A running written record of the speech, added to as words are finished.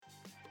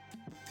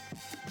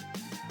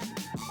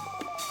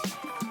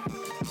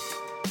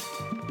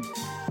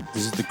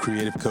This is the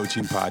Creative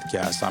Coaching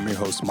Podcast. I'm your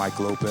host, Mike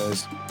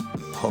Lopez.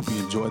 Hope you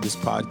enjoy this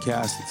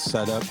podcast. It's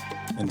set up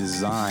and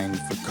designed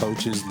for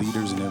coaches,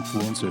 leaders, and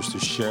influencers to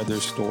share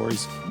their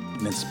stories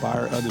and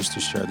inspire others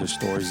to share their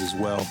stories as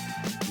well,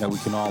 that we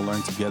can all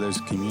learn together as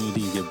a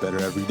community and get better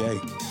every day.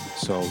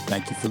 So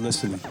thank you for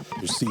listening.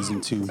 Here's season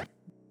 2.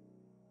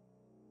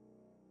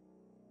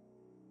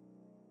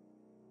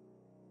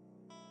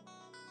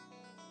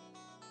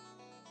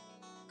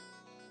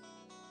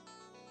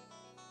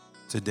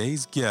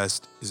 Today's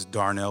guest is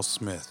Darnell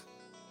Smith.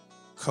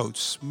 Coach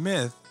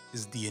Smith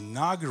is the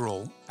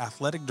inaugural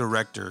athletic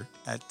director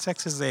at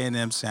Texas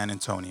A&M San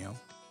Antonio.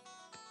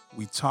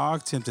 We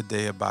talked to him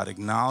today about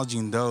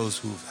acknowledging those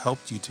who've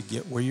helped you to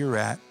get where you're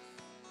at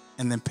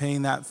and then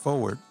paying that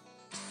forward.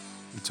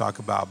 We talk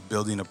about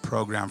building a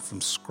program from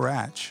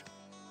scratch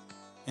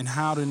and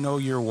how to know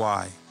your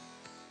why.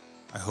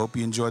 I hope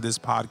you enjoy this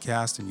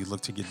podcast and you look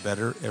to get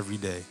better every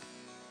day.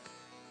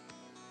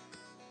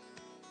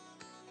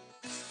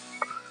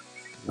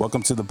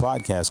 Welcome to the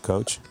podcast,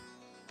 Coach.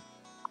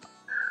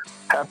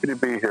 Happy to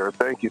be here.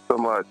 Thank you so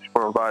much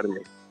for inviting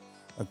me.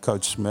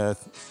 Coach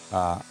Smith,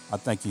 I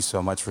thank you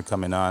so much for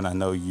coming on. I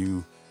know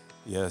you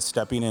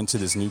stepping into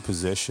this new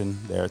position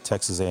there at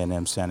Texas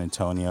A&M San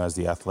Antonio as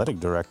the athletic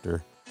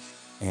director,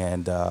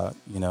 and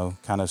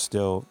kind of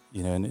still,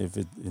 in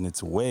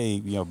its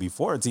way,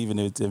 before it's even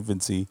its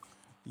infancy,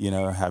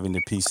 having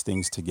to piece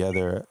things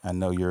together. I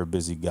know you're a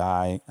busy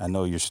guy. I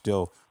know you're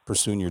still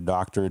pursuing your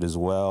doctorate as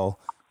well.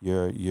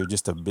 You're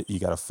just you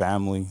got a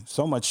family,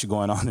 so much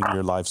going on in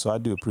your life. So I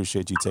do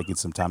appreciate you taking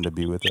some time to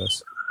be with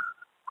us.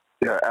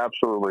 Yeah,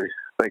 absolutely.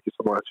 Thank you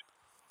so much.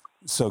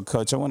 So,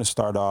 Coach, I want to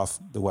start off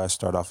the way I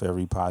start off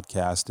every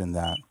podcast in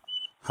that.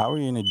 How were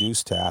you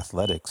introduced to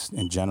athletics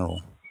in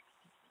general?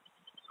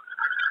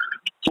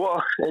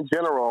 Well, in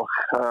general,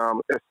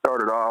 it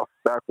started off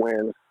back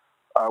when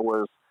I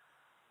was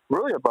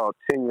really about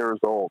 10 years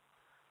old.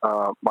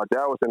 My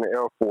dad was in the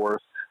Air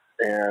Force,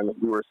 and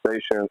he was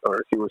stationed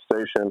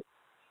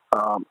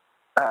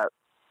at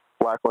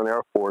Blackland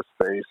Air Force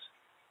Base,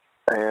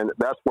 and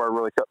that's where I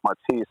really cut my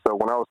teeth. So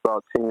when I was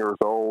about 10 years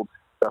old,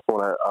 that's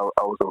when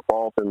I was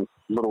involved in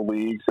little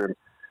leagues and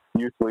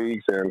youth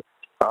leagues, and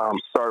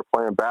started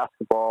playing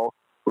basketball.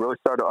 Really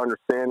started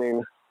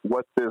understanding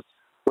what this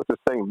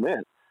thing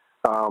meant,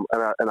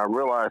 and I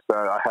realized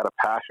that I had a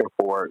passion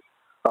for it.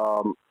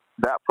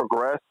 That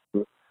progressed,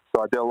 so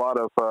I did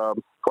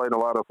played a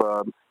lot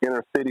of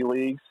inner city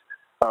leagues.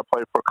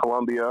 Played for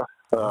Columbia,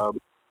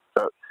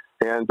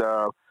 and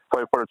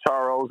played for the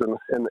Charros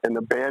and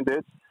the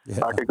Bandits.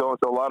 Yeah. I could go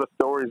into a lot of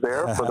stories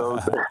there for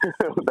those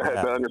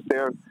that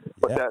understand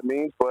what that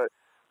means, but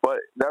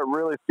that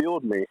really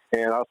fueled me,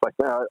 and I was like,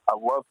 man, I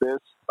love this.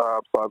 So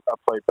I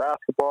played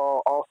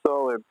basketball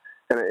also, and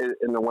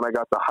then when I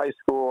got to high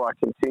school, I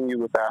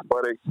continued with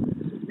athletics,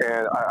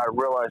 and I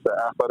realized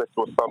that athletics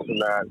was something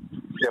that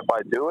if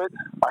I do it,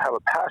 I have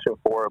a passion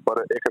for it, but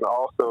it can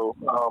also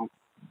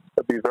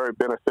be very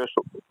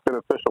beneficial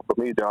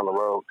for me down the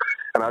road,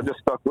 and I just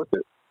stuck with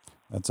it.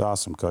 That's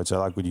awesome, Coach. I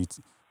like what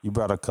you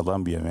brought up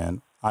Columbia,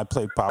 man. I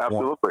played Pop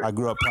Warner. I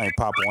grew up playing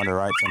Pop Warner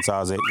right since I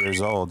was 8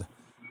 years old,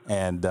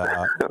 and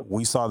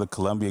we saw the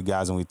Columbia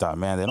guys, and we thought,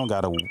 man, they don't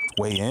got to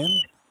weigh in.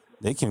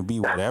 They can be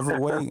whatever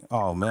way.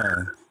 Oh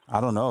man,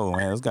 I don't know,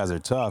 man. Those guys are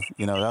tough.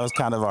 That was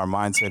kind of our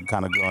mindset,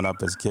 kind of growing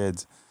up as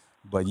kids.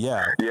 But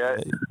yeah.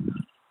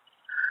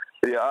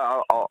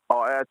 I'll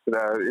add to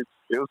that.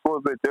 It was a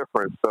little bit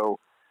different, so.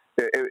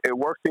 It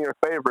works in your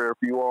favor if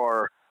you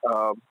are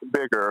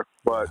bigger,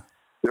 but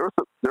there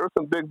were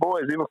some big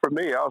boys even for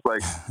me. I was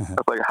like,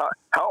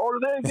 how old are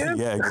they again?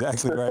 Yeah,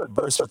 exactly right.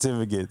 Birth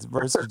certificates.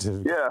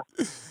 Yeah,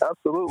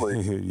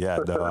 absolutely. Yeah,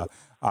 no,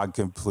 I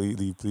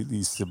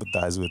completely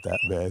sympathize with that,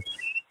 man.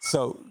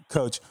 So,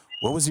 Coach,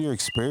 what was your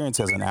experience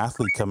as an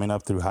athlete coming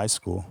up through high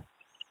school?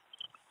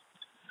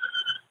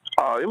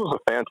 It was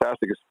a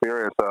fantastic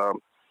experience.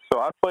 So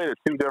I played at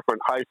 2 different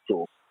high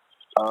schools.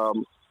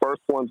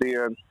 First one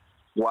being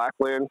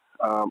Blackland,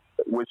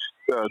 which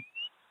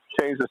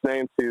changed its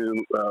name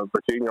to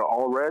Virginia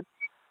Allred.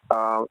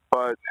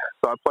 But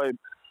so I played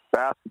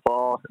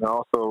basketball and I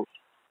also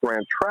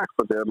ran track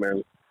for them,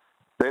 and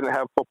they didn't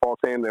have a football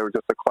team. They were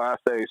just a Class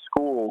A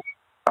school.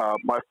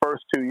 My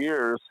first 2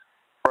 years,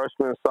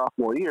 freshman and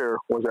sophomore year,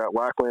 was at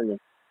Blackland. And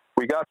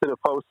we got to the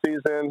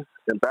postseason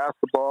in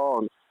basketball,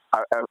 and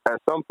at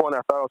some point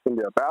I thought I was going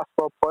to be a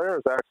basketball player.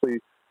 It's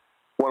actually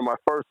one of my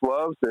first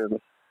loves,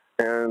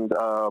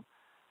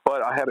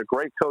 but I had a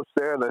great coach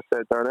there that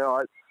said,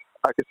 Darnell,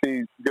 I could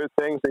see good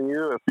things in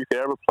you. If you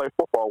could ever play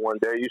football one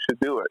day, you should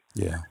do it.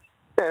 Yeah.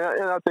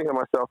 And I'm thinking to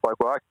myself, like,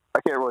 well, I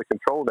can't really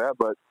control that,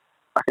 but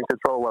I can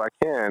control what I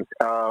can.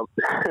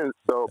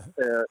 So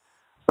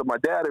my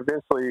dad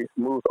eventually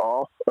moved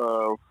off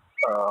of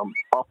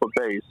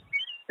base,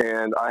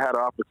 and I had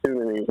an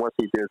opportunity once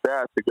he did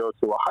that to go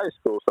to a high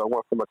school. So I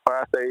went from a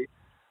Class A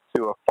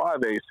to a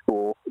 5A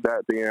school,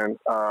 that being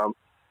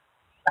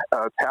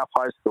Taft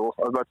High School.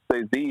 I was about to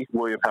say the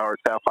William Howard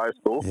Taft High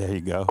School. There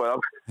you go.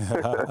 But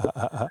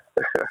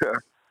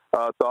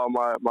to all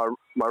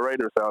my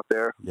Raiders out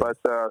there. Yeah.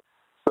 But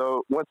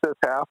so went to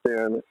Taft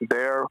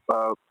there,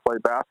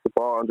 played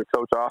basketball under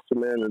Coach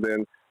Osterman, and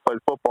then played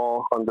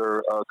football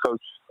under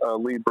Coach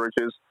Lee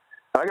Bridges.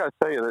 I got to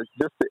tell you that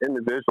just the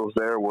individuals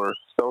there were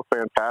so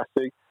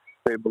fantastic.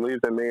 They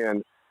believed in me,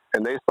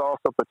 and they saw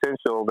some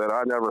potential that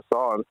I never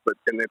saw,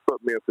 and they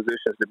put me in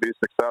positions to be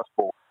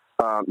successful,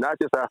 not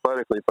just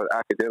athletically but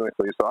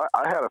academically. So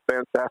I had a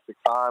fantastic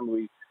time.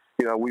 We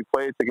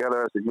played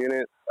together as a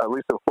unit. At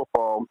least in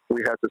football,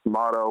 we had this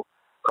motto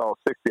called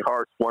 60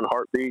 Hearts, One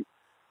Heartbeat.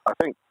 I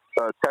think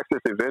Texas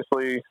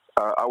eventually,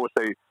 I would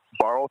say,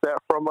 borrowed that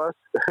from us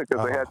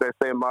because they had that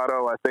same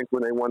motto, I think,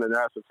 when they won the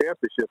national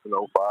championship in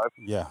 '05.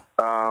 Yeah.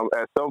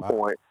 At some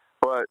point.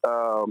 But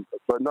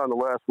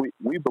nonetheless,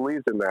 we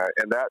believed in that,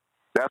 and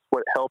that's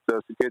what helped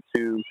us get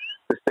to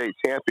the state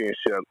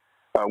championship.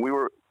 We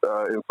were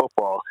in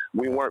football.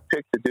 We weren't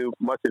picked to do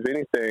much of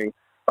anything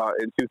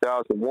in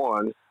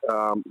 2001.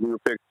 We were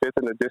picked fifth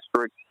in the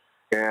district,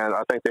 and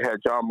I think they had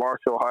John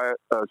Marshall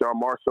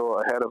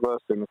ahead of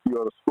us and a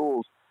few other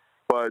schools.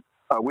 But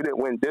we didn't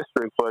win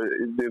district, but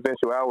the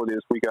eventuality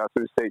is we got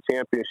to the state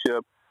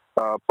championship,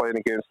 playing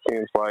against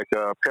teams like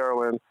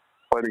Pearland,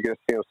 played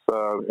against teams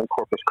in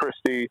Corpus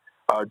Christi,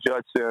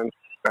 Judson,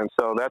 and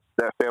so that's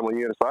that family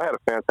unit. So I had a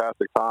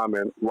fantastic time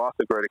and lots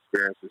of great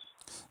experiences.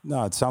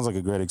 No, it sounds like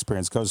a great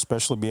experience, Coach,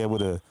 especially be able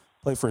to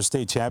play for a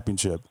state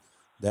championship.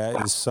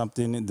 That is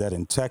something that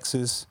in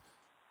Texas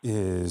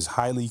is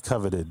highly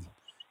coveted.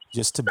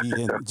 Just to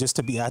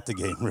be at the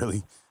game,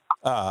 really.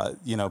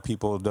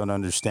 People don't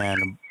understand,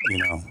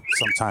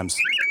 sometimes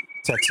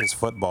Texas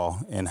football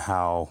and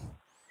how,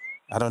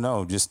 I don't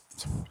know, just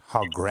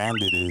how grand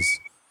it is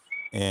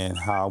and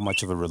how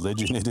much of a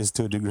religion it is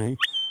to a degree.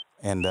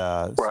 And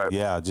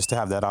just to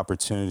have that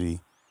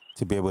opportunity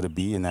to be able to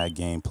be in that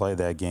game, play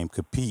that game,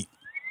 compete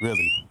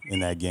really in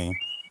that game.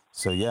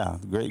 So yeah,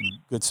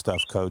 good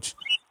stuff, Coach.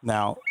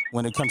 Now,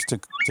 when it comes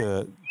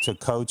to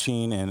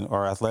coaching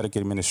or athletic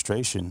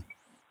administration,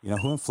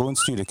 who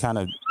influenced you to kind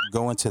of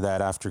go into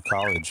that after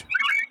college?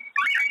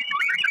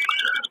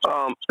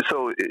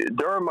 So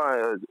during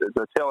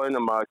the tail end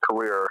of my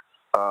career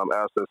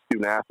as a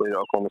student athlete at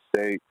Oklahoma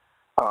State,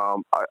 I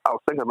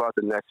was thinking about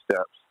the next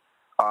steps.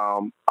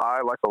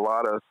 I, like a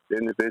lot of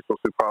individuals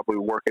who probably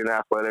work in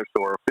athletics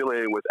or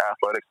affiliated with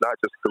athletics, not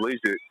just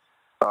collegiate,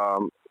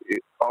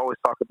 always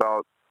talk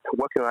about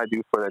what can I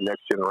do for the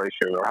next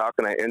generation, or how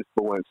can I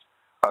influence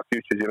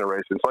future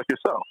generations like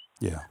yourself.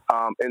 Yeah.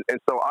 And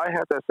so I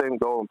had that same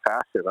goal and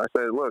passion. I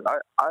said, look,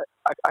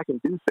 I can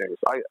do things.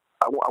 I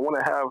want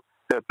to have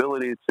the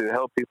ability to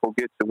help people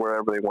get to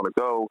wherever they want to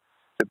go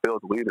to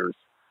build leaders.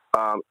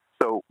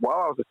 So while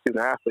I was a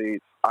student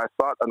athlete, I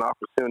sought an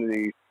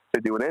opportunity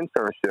to do an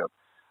internship.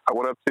 I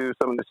went up to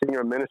some of the senior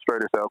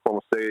administrators at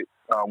Oklahoma State,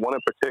 one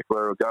in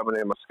particular, a guy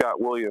named Scott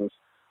Williams,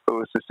 who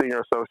was the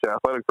senior associate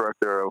athletic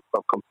director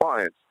of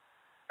compliance.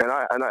 And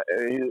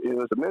he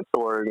was a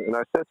mentor, and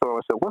I said to him,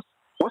 I said,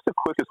 what's the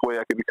quickest way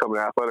I can become an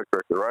athletic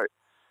director, right?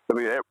 I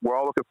mean, we're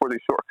all looking for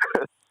these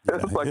shortcuts.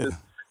 It's like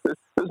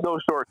there's no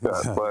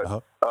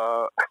shortcut,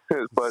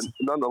 but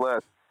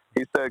nonetheless,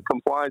 he said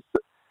compliance.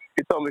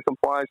 He told me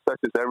compliance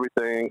touches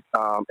everything,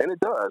 and it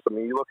does. I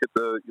mean, you look at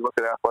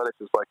athletics,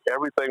 it's like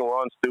everything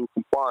runs through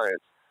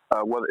compliance.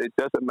 Whether it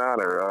doesn't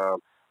matter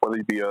whether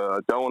you be a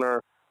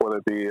donor, whether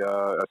it be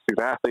a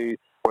student athlete,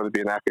 whether it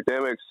be in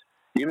academics,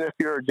 even if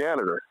you're a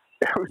janitor,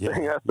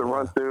 everything has to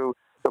run through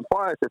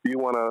compliance if you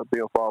want to be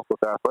involved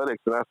with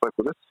athletics. And that's like,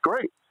 well, this is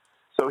great.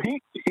 So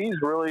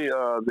he's really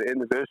the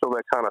individual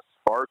that kind of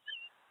sparked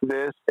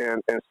this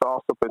and saw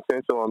some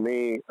potential in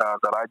me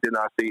that I did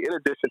not see, in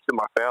addition to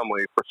my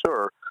family, for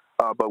sure.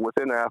 But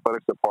within the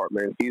athletics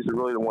department, he's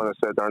really the one that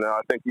said, Darnell,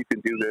 I think you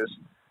can do this.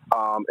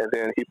 And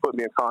then he put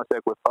me in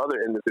contact with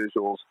other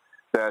individuals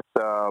that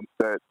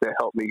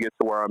helped me get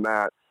to where I'm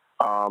at.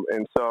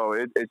 And so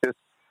it just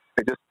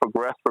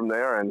progressed from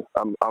there, and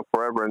I'm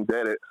forever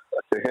indebted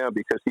to him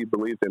because he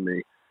believed in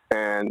me.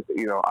 And,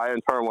 I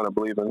in turn want to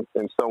believe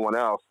in someone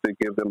else to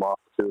give them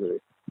opportunity.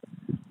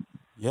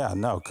 Yeah,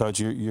 no, Coach,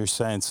 you're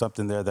saying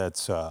something there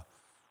that's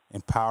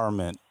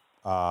empowerment,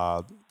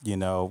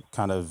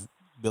 kind of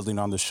building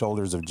on the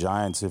shoulders of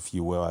giants, if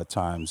you will, at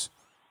times.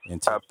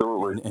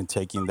 Absolutely. And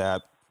taking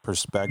that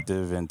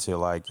perspective into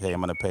like, hey,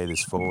 I'm going to pay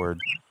this forward.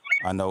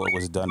 I know it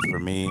was done for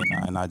me,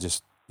 and I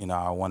just,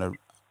 I want to.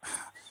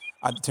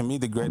 To me,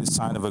 the greatest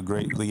sign of a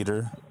great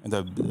leader, and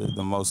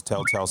the most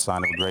telltale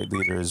sign of a great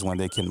leader, is when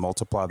they can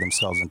multiply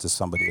themselves into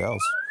somebody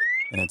else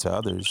and into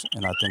others.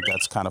 And I think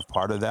that's kind of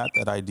part of that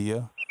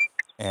idea.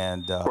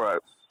 And right.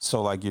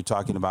 So, like you're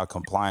talking about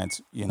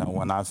compliance,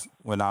 when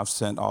I've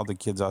sent all the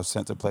kids I've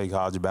sent to play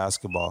college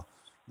basketball,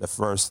 the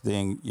first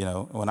thing,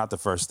 not the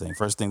first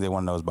thing they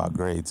want to know is about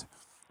grades.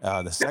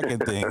 The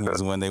second thing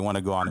is when they want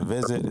to go on a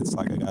visit, it's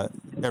like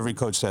every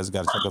coach says,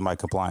 got to check with my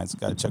compliance,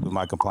 got to check with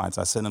my compliance.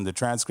 I send them the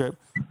transcript,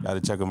 got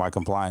to check with my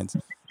compliance.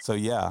 So,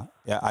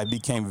 I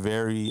became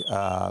very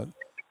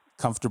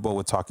comfortable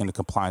with talking to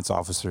compliance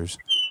officers.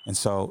 And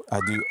so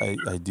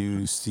I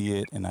do see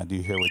it, and I do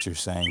hear what you're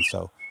saying.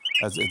 So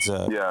It's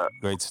Yeah.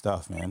 great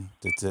stuff, man.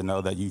 To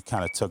know that you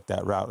kind of took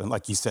that route, and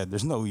like you said,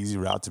 there's no easy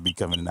route to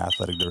becoming an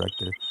athletic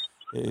director.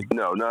 It,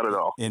 No, not at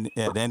all. in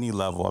at any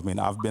level. I mean,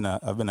 I've been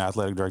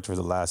athletic director for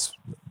the last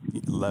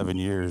 11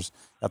 years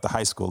at the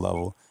high school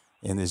level,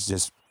 and it's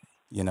just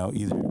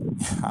either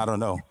I don't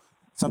know.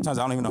 Sometimes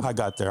I don't even know how I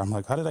got there. I'm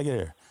like, how did I get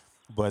here?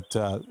 But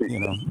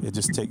it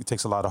just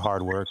takes a lot of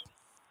hard work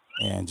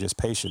and just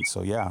patience.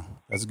 So yeah,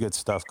 that's good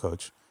stuff,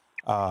 Coach.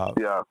 Uh,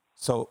 Yeah.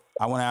 so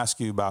I want to ask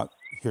you about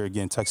here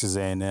again, Texas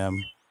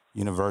A&M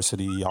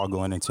University, y'all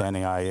going into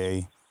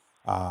NAIA.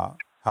 How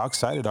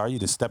excited are you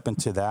to step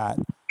into that?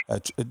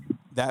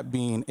 That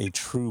being a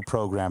true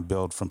program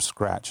built from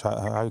scratch.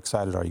 How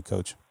excited are you,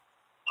 Coach?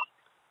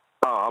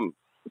 I'm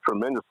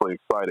tremendously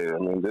excited. I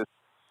mean,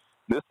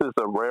 this is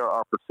a rare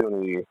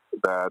opportunity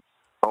that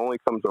only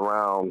comes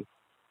around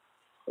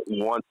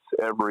once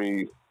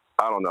every,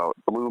 I don't know,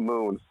 blue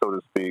moon, so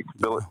to speak,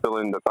 Yeah, fill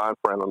in the time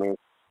frame. I mean,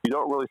 you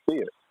don't really see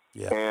it.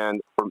 yeah,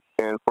 And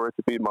for it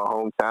to be my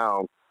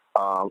hometown,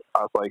 I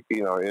was like,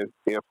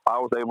 if I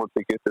was able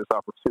to get this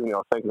opportunity, I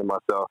was thinking to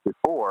myself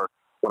before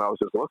when I was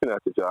just looking at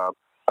the job,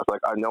 I was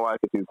like, I know I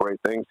could do great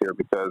things here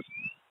because,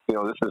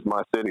 this is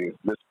my city.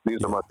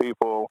 These are yeah, my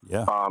people,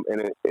 yeah,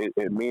 and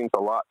it means a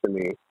lot to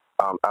me.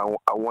 I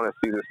want to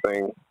see this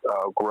thing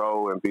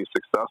grow and be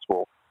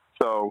successful.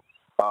 So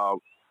uh,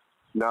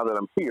 now that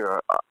I'm here,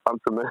 I'm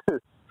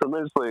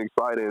tremendously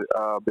excited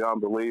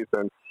beyond belief.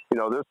 And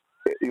this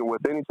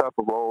with any type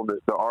of role,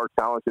 there are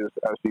challenges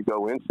as you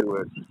go into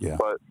it. yeah,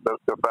 But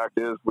the fact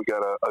is, we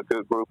got a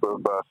good group of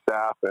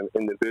staff and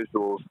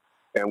individuals,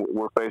 and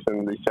we're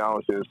facing these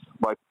challenges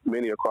like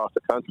many across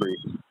the country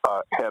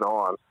head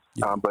on.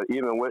 yeah, But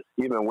even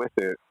with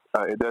it,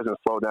 it doesn't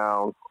slow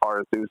down our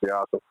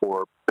enthusiasm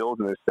for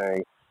building this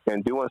thing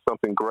and doing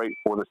something great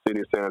for the city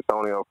of San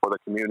Antonio, for the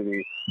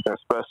community, and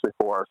especially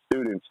for our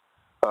students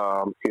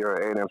here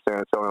at A&M San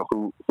Antonio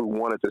who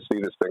wanted to see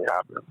this thing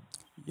happen.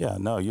 yeah.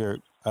 No, you're,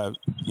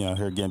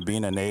 here again,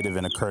 being a native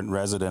and a current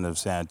resident of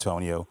San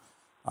Antonio,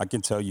 I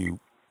can tell you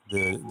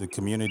the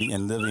community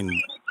and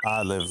living.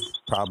 I live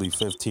probably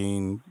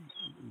 10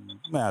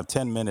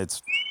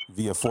 minutes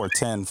via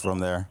 410 from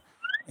there.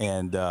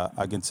 And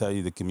I can tell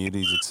you the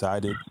community is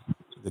excited.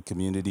 The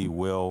community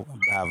will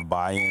have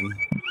buy in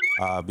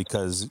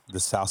because the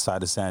south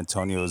side of San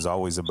Antonio is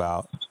always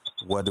about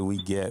what do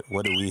we get?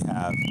 What do we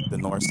have? The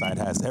north side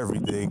has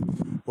everything.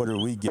 What are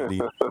we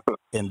getting?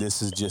 And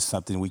this is just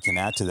something we can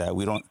add to that.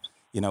 We don't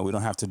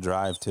have to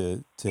drive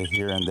to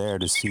here and there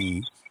to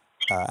see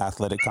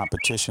athletic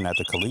competition at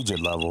the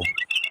collegiate level.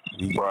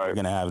 We're Right.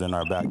 going to have it in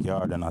our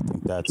backyard, and I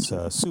think that's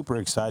super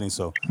exciting.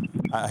 So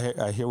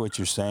I hear what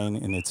you're saying,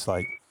 and it's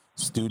like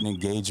student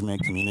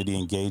engagement, community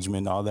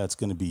engagement, all that's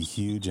going to be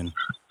huge. And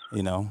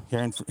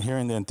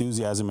hearing the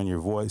enthusiasm in your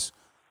voice,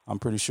 I'm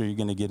pretty sure you're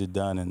going to get it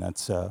done, and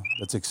that's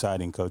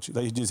exciting, Coach.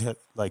 Like you just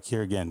like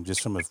here again,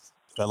 just from a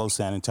fellow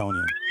San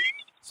Antonian,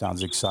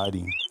 sounds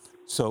exciting.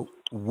 So,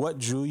 what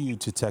drew you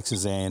to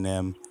Texas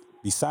A&M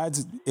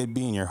besides it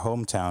being your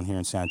hometown here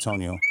in San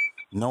Antonio,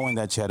 knowing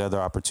that you had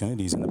other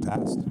opportunities in the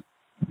past?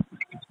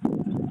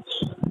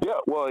 Yeah.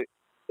 Well,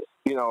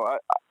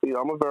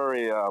 I'm a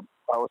very, I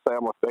would say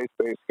I'm a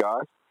faith-based guy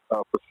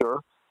for sure,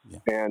 Yeah,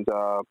 and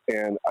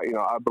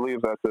I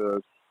believe that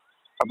the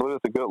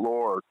good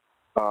Lord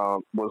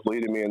was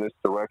leading me in this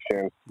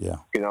direction. yeah,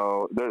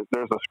 There's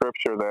a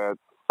scripture that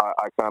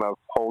I kind of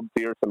hold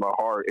dear to my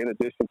heart, in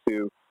addition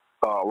to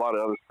a lot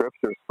of other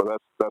scriptures. But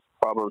that's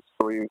Proverbs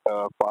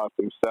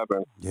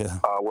 3:5-7, yeah,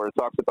 where it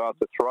talks about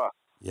the trust.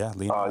 yeah.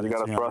 Lean not You into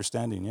got to your trust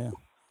understanding. Yeah,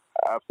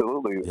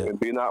 absolutely, yeah. and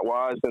be not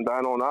wise in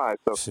thine own eyes.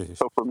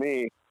 So for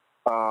me,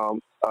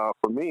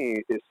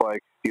 it's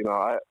like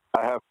I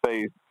have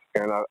faith,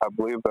 and I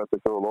believe that the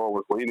good Lord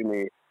was leading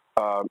me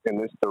in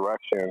this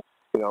direction.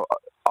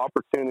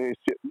 Opportunities.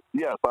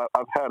 Yes,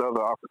 I've had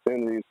other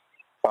opportunities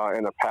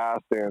in the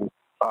past, and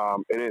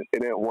it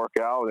didn't work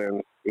out.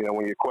 And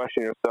when you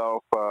question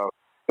yourself,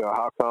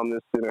 how come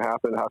this didn't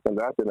happen? How come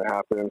that didn't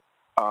happen?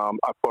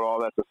 I put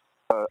all that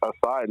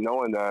aside,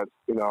 knowing that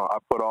I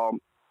put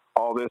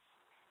all this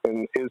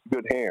in His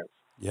good hands,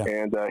 Yeah,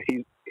 and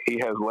He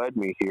has led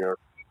me here.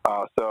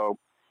 So,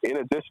 in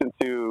addition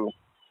to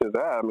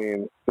that, I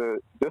mean,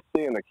 just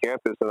seeing the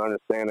campus and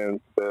understanding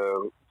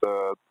the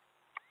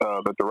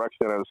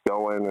direction that it's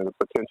going and the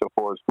potential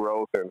for its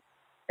growth,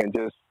 and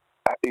just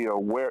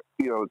where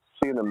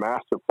seeing the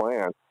master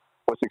plan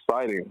was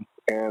exciting,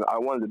 and I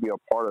wanted to be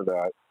a part of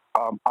that.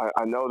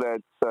 I know that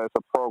it's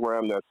a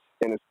program that's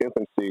in its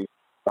infancy,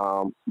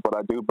 but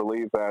I do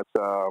believe that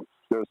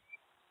there's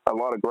a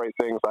lot of great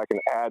things I can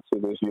add to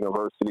this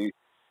university,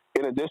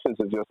 in addition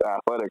to just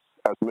athletics.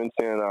 As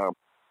mentioned,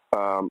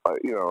 I'm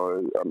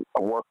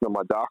working on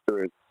my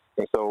doctorate,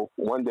 and so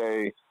one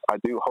day I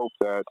do hope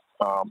that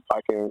I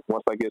can,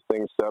 once I get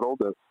things settled,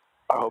 and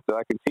I hope that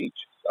I can teach.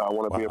 I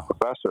want to be a wow,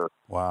 professor.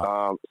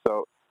 wow.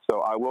 So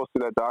I will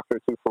see that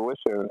doctorate to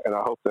fruition, and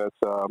I hope that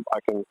I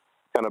can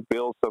kind of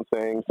build some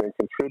things and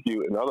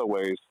contribute in other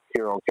ways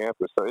here on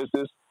campus. So it's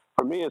just,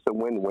 for me, it's a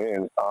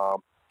win-win.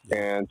 Yeah.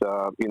 And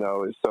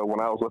so when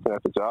I was looking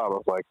at the job, I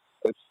was like,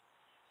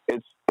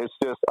 it's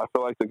just I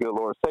feel like the good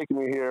Lord is taking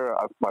me here.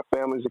 My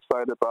family's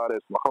excited about it.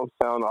 It's my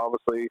hometown,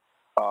 obviously.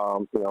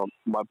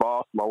 My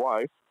boss, my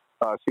wife,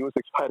 she was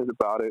excited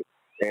about it,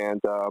 and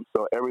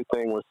so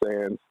everything was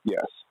saying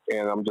yes,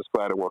 and I'm just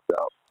glad it worked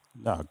out.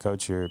 No,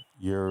 coach, you're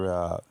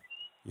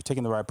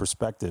taking the right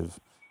perspective.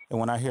 And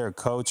when I hear a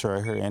coach or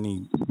I hear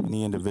any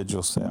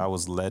individual say I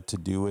was led to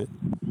do it,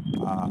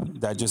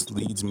 that just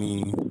leads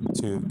me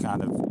to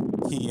kind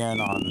of key in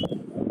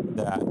on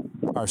that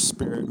our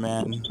spirit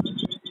man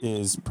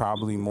is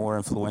probably more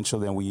influential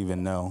than we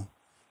even know.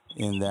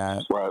 In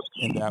that Right.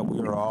 in that we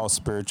are all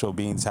spiritual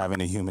beings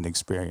having a human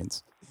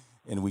experience.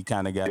 And we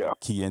kind of got to Yeah.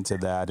 key into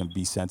that and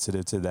be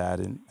sensitive to that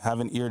and have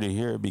an ear to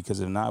hear it, because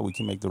if not, we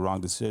can make the wrong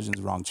decisions,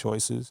 wrong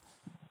choices.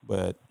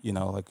 But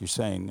like you're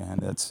saying, man,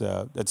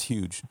 that's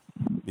huge,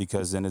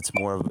 because then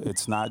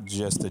it's not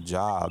just a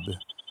job,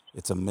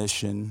 it's a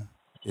mission,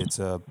 it's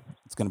going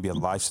to be a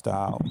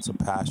lifestyle, it's a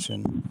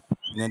passion.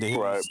 And then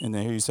Right.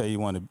 to hear you say you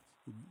want to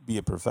be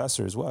a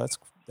professor as well,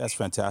 that's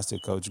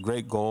fantastic, coach.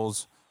 Great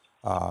goals,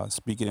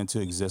 speak it into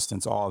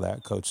existence, all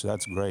that, coach.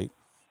 That's great.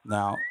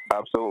 Now,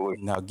 Absolutely.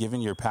 given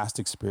your past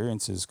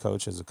experiences,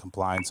 coach, as a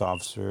compliance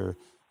officer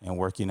and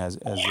working as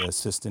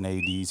assistant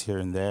ads here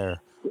and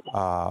there,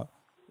 uh,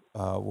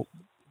 uh,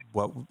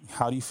 what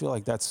how do you feel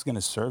like that's going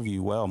to serve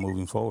you well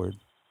moving forward?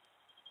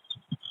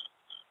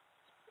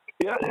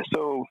 Yeah.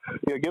 So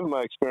given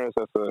my experience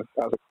as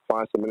a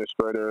compliance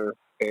administrator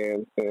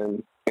and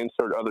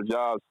insert other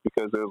jobs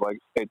because it was like,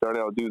 hey,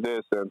 Darnell, do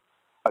this, and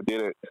I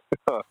did it.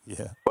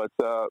 Yeah. But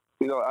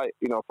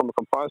from a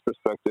compliance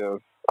perspective,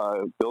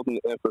 building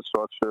the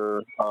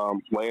infrastructure,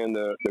 laying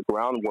the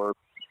groundwork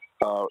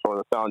or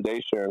the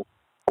foundation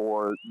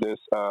for this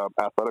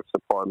athletics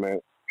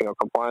department,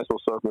 compliance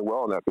will serve me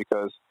well in that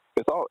because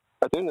it's all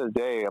at the end of the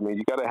day. I mean,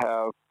 you got to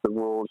have the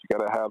rules, you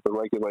got to have the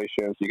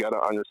regulations, you got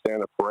to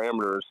understand the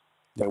parameters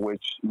Yeah. in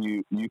which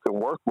you can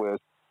work with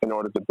in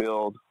order to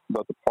build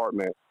the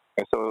department.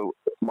 And so,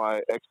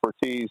 my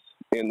expertise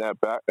in that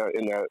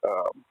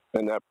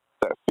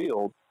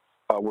field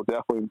will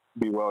definitely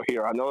be well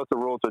here. I know that the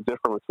rules are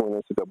different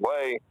between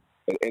NCAA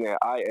and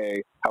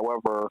NAIA.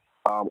 However,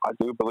 I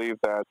do believe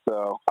that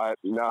I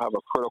now have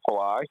a critical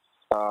eye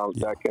Yeah.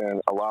 that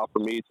can allow for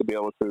me to be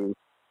able to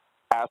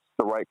ask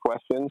the right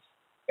questions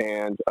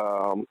and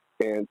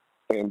and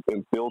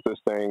and build this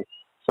thing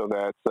so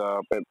that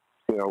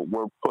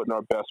we're putting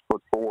our best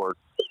foot forward,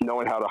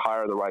 knowing how to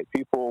hire the right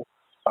people,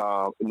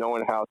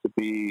 knowing how to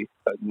be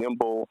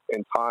nimble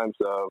in times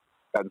of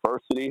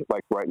adversity,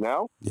 like right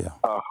now. Yeah.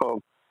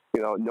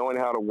 Knowing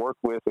how to work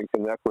with and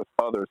connect with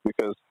others,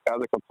 because as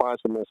a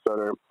compliance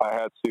administrator, I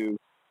had to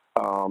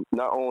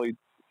not only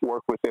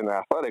work within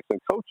athletics and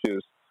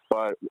coaches,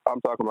 but I'm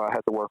talking about I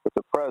had to work with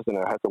the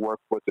president, I had to work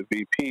with the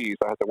VPs,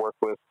 I had to work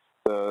with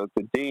the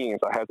deans,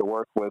 I had to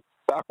work with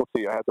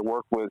faculty, I had to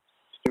work with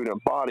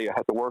student body, I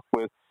had to work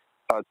with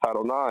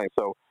Title IX.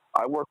 So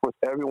I work with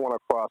everyone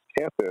across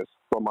campus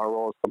for my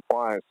role as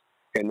compliance.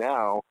 And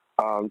now,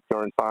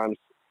 during times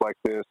like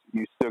this,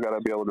 you still got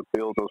to be able to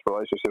build those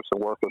relationships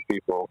and work with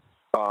people.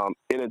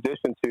 In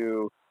addition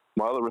to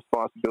my other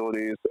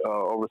responsibilities,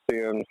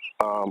 overseeing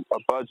a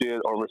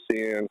budget,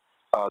 overseeing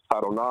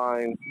Title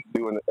IX,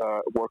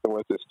 working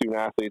with the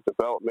student athlete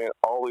development,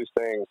 all these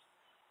things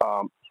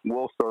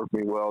will serve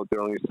me well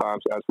during these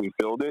times as we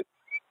build it,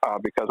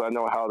 because I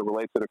know how to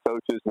relate to the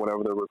coaches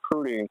whenever they're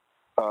recruiting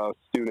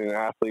student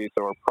athletes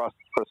or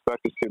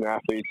prospective student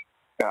athletes.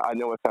 I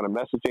know what kind of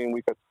messaging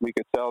we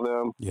could tell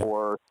them, Yeah.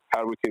 or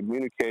how we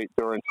communicate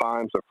during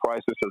times of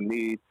crisis or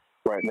need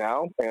right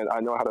now, and I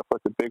know how to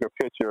put the bigger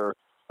picture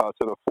to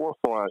the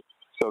forefront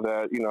so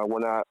that we're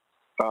not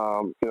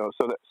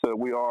so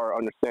we are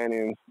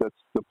understanding the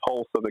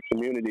pulse of the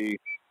community,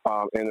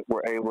 and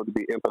we're able to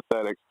be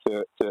empathetic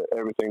to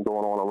everything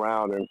going on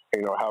around, and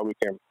how we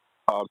can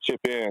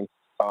chip in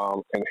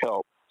and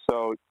help.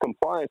 So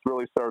compliance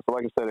really serves,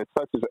 like I said, it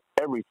touches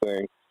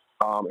everything,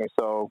 and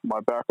so my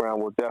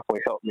background will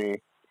definitely help me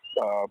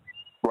uh,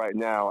 right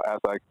now as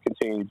I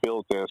continue to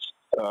build this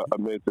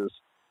amid this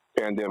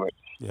pandemic.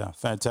 Yeah,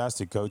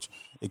 fantastic, coach.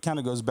 It kind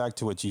of goes back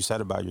to what you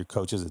said about your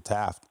coaches at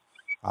Taft.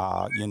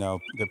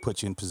 They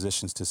put you in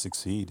positions to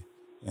succeed,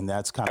 and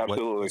that's kind of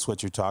Absolutely.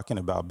 what you're talking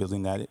about,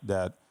 building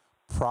that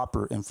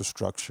proper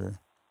infrastructure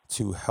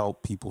to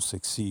help people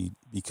succeed.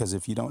 Because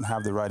if you don't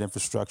have the right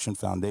infrastructure and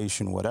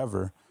foundation,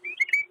 whatever,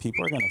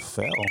 people are going to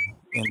fail,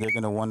 and they're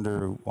going to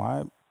wonder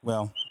why.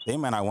 Well, they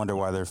may not wonder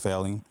why they're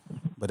failing,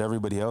 but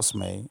everybody else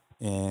may.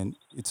 And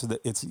it's the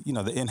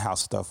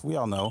in-house stuff. We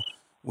all know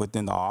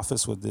within the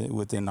office,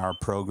 within our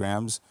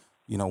programs,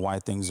 why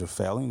things are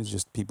failing. It's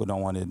just people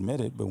don't want to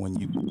admit it. But when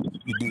you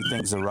do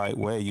things the right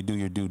way, you do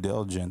your due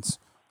diligence,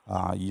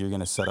 you're going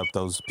to set up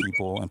those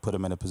people and put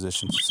them in a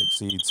position to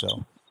succeed. So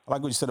I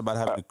like what you said about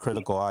having a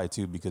critical eye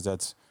too, because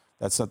that's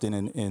something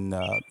in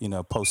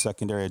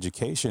post-secondary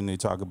education. They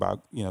talk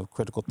about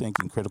critical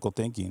thinking. Critical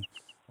thinking.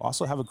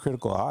 Also have a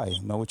critical eye.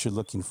 Know what you're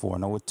looking for.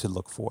 Know what to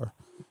look for.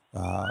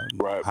 Know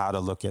Right. how to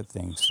look at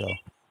things. So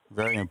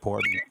very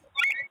important.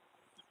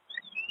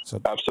 So,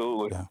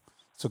 Absolutely. yeah.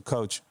 So,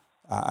 Coach,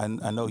 I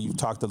know you've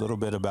talked a little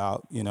bit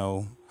about,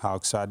 how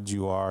excited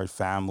you are,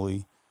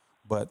 family,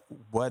 but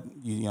what,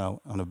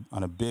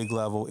 on a big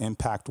level,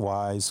 impact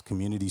wise,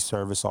 community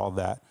service, all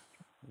that,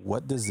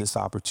 what does this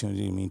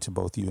opportunity mean to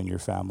both you and your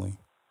family?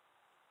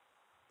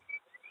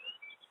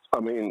 I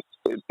mean,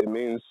 it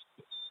means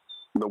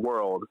the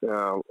world.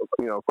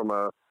 From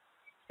a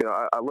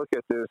I look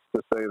at this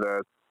to say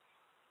that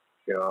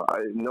I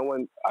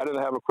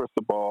didn't have a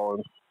crystal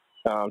ball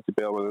and to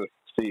be able to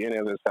see any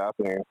of this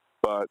happening,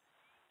 but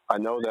I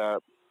know that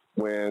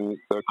when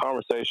the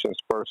conversations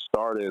first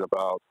started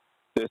about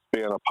this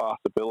being a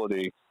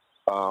possibility,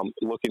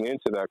 looking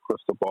into that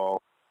crystal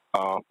ball,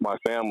 my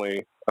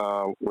family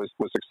was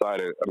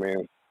excited. I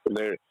mean,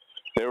 they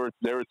they were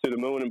to the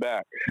moon and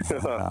back.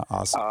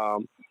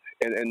 Awesome.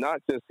 And not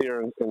just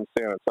here in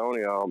San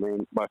Antonio. I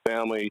mean, my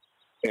family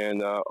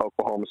in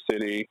Oklahoma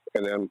City,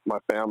 and then my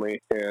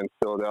family in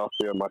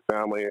Philadelphia, my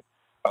family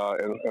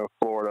in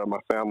Florida, my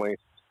family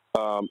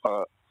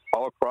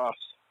all across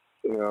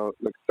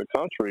the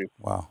country.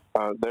 Wow.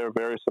 They're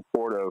very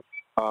supportive.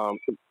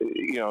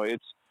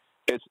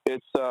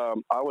 It's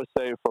I would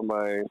say from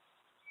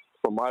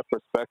my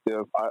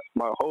perspective,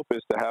 my hope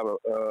is to have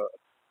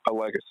a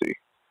legacy.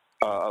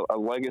 A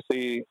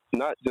legacy,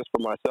 not just for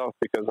myself,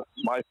 because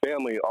my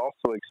family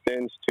also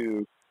extends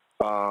to,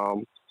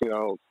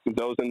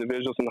 those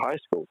individuals in high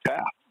school,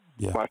 Taft.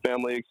 Yeah. My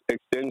family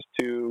extends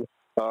to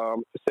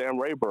Sam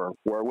Rayburn,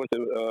 where I went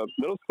to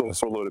middle school That's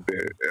for a little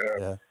bit.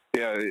 Yeah.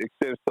 Yeah, it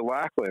extends to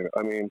Lackland.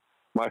 I mean,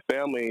 my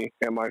family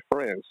and my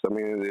friends. I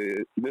mean,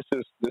 this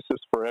is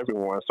for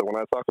everyone. So when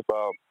I talk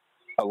about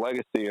a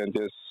legacy and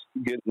just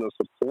getting the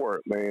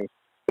support, I mean,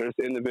 there's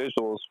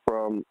individuals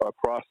from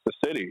across the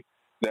city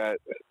that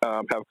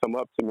have come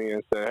up to me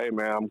and said, "Hey,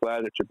 man, I'm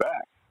glad that you're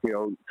back."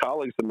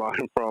 Colleagues of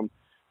mine from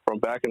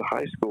back in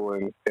high school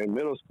and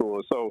middle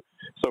school. So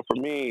for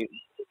me,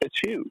 it's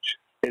huge.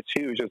 It's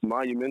huge. It's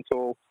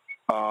monumental,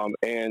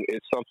 and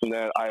it's something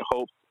that I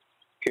hope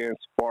can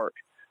spark,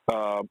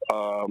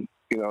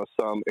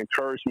 some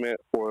encouragement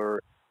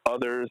for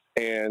others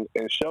and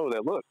show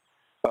that look,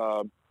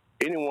 uh,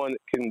 anyone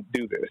can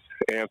do this.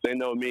 And if they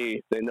know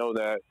me, they know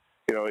that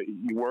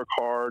you work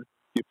hard,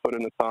 you put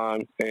in the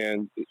time,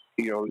 and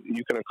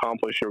you can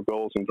accomplish your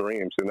goals and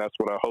dreams. And that's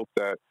what I hope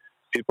that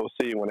people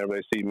see whenever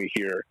they see me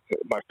here,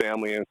 my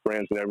family and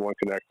friends and everyone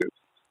connected.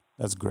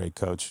 That's great,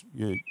 Coach.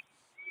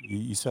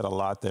 You said a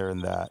lot there in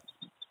that.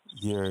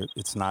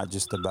 It's not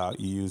just about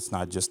you. It's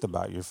not just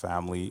about your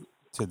family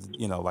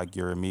like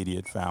your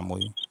immediate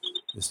family.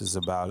 This is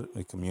about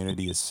a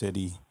community, a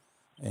city,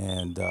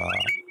 and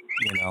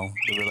the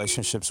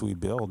relationships we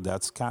build.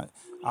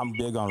 I'm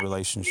big on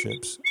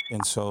relationships,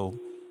 and so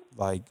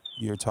like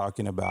you're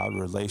talking about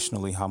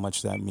relationally, how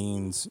much that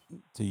means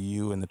to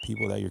you and the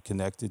people that you're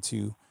connected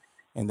to,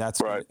 and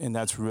Right.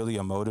 that's really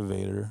a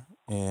motivator.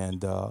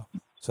 And so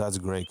that's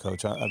great,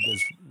 Coach.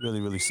 It's really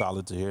really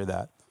solid to hear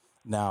that.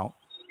 Now,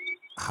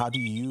 how do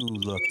you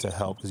look to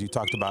help? Because you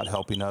talked about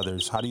helping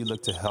others. How do you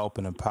look to help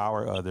and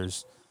empower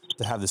others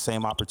to have the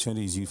same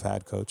opportunities you've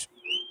had, Coach?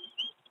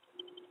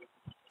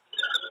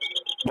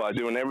 By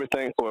doing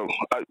everything, to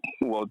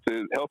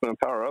help and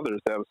empower others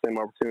to have the same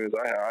opportunities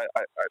I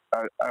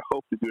have, I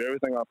hope to do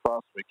everything I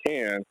possibly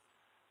can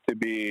to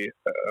be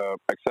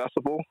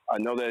accessible. I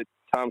know that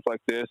times like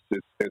this,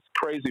 it's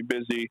crazy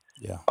busy.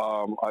 Yeah.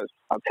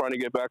 I'm trying to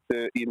get back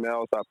to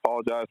emails. I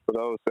apologize for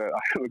those that I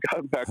haven't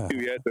gotten back to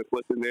yet that's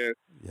listening in,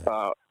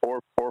 Yeah.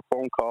 or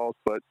phone calls.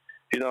 But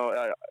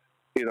I,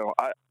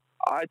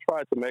 I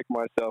try to make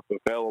myself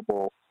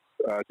available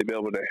to be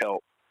able to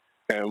help,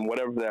 and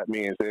whatever that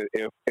means.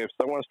 If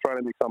someone's trying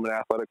to become an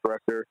athletic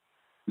director,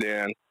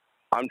 then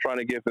I'm trying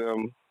to give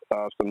them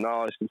some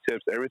knowledge, some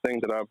tips, everything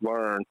that I've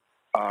learned,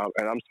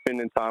 and I'm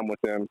spending time with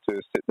them to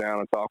sit down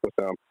and talk with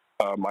them.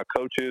 My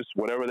coaches,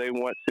 whatever they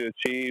want to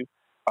achieve,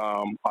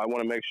 I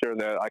want to make sure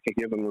that I can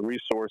give them the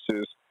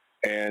resources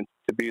and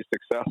to be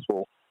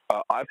successful.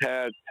 I've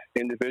had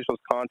individuals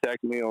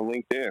contact me on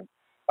LinkedIn,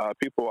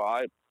 people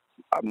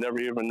I've never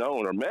even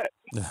known or met,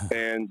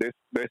 and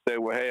they say,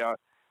 "Well, hey, I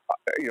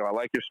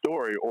like your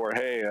story," or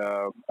 "Hey,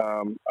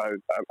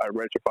 I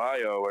read your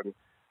bio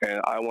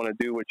and I want to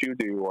do what you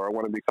do, or I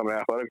want to become an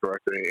athletic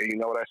director." And you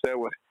know what I said?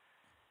 Well,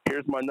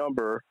 here's my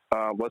number.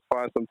 Let's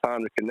find some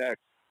time to connect.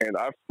 And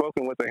I've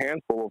spoken with a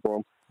handful of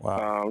them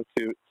Wow.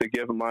 to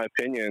give them my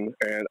opinion.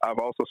 And I've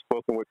also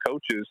spoken with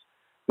coaches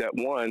that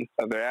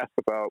they asked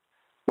about,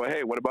 well,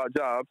 hey, what about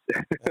jobs?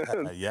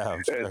 Yeah, I'm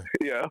And, sure.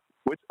 yeah,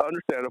 which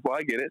understandable.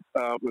 I get it.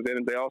 But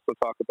then they also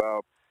talk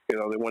about, they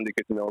wanted to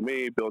get to know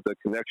me, build a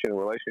connection and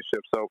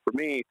relationship. So for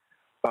me,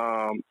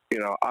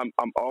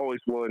 I'm always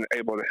willing and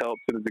able to help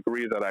to the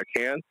degree that I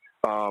can.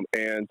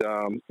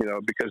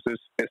 Because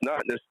it's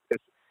not just,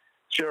 it's,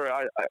 sure,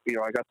 I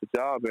got the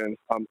job and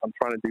I'm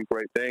trying to do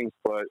great things,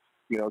 but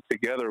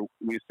together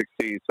we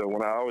succeed. So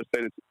when I always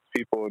say to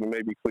people, and it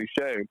may be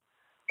cliche,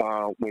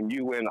 when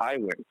you win, I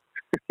win.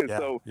 Yeah.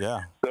 so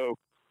Yeah. so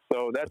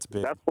so That's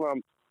big. that's what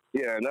I'm,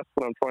 yeah, and that's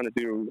what I'm trying to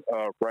do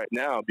right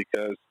now,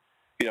 because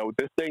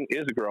this thing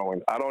is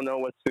growing. I don't know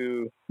what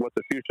the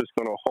future is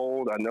going to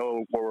hold. I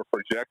know where we're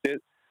projected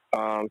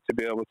to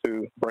be able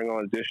to bring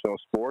on additional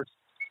sports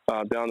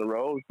down the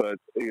road, but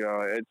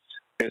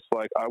it's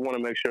like I want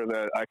to make sure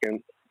that I can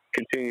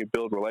continue to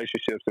build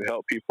relationships and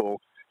help people.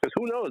 Because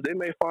who knows, they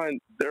may find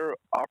their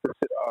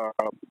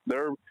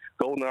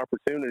golden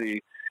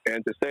opportunity,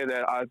 and to say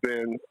that I've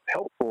been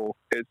helpful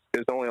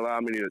is only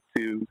allowed me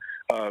to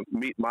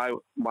meet my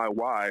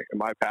why and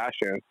my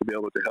passion to be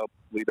able to help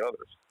lead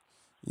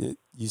others.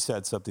 You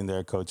said something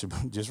there, Coach,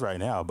 just right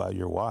now about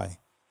your why.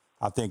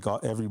 I think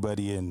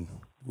everybody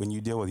when you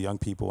deal with young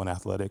people in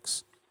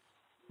athletics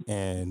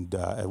and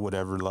at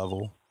whatever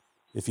level,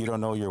 if you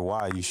don't know your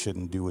why, you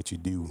shouldn't do what you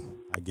do.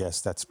 I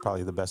guess that's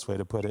probably the best way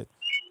to put it,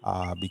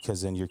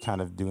 because then you're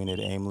kind of doing it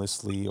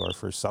aimlessly or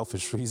for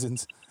selfish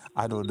reasons.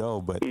 I don't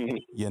know, but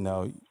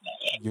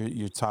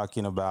you're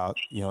talking about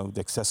the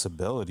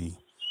accessibility.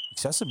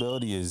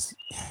 Accessibility is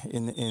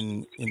in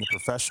the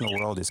professional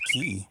world is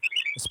key,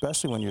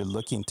 especially when you're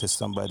looking to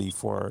somebody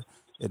for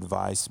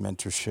advice,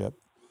 mentorship.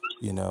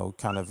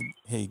 Kind of,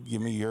 hey,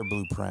 give me your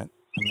blueprint.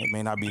 I mean, it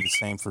may not be the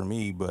same for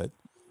me, but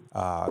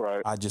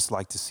Right. I just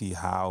like to see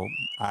how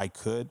I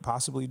could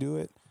possibly do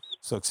it.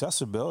 So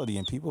accessibility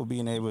and people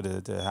being able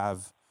to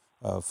have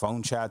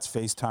phone chats,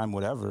 FaceTime,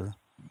 whatever,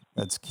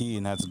 that's key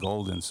and that's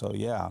golden. So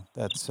yeah,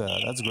 that's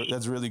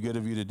really good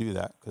of you to do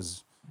that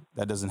because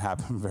that doesn't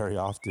happen very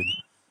often.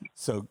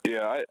 So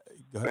Yeah,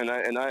 go ahead.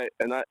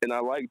 and I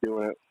like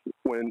doing it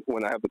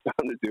when I have the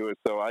time to do it.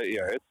 So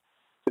it's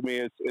to me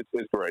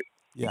it's great.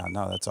 Yeah,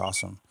 no, that's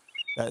awesome.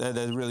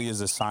 That really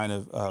is a sign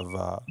of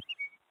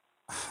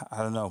I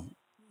don't know,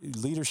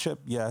 leadership,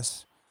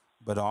 yes,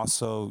 but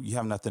also you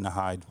have nothing to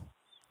hide,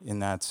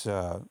 and that's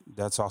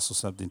also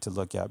something to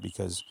look at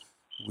because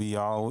we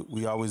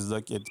always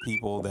look at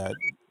people that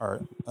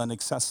are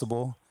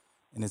inaccessible,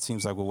 and it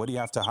seems like, well, what do you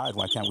have to hide?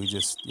 Why can't we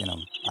just,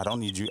 I don't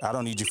need you. I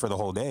don't need you for the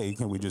whole day.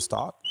 Can we just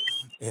talk?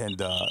 And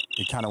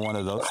it's kind of one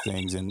of those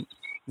things, and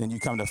then you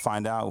come to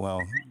find out, well,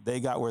 they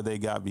got where they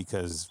got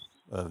because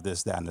of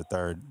this, that, and the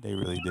third. They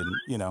really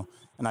didn't.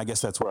 And I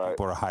guess that's what Right.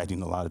 people are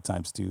hiding a lot of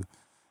times too.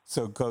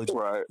 So, Coach,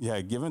 Right.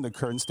 yeah, given the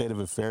current state of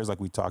affairs, like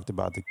we talked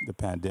about the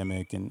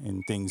pandemic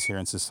and things here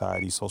in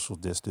society, social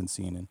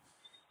distancing, and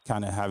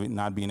kind of having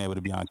not being able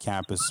to be on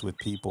campus with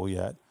people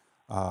yet,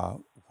 uh,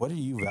 what are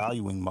you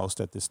valuing most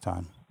at this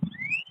time?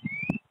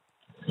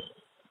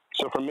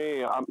 So for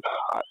me,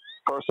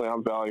 personally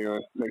I'm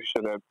valuing making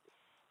sure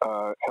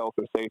that health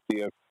and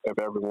safety of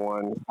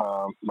everyone,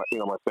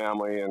 my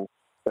family and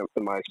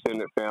my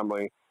extended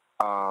family,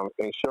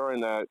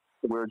 ensuring that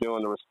we're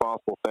doing the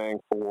responsible thing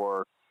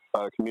for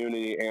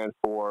community and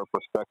for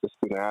prospective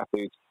student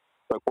athletes.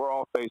 Like we're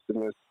all facing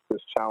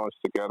this challenge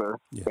together,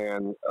 Yeah,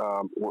 and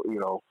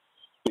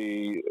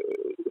the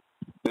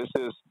this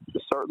is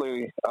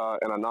certainly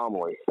an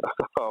anomaly,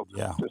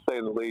 yeah, to say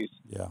the least.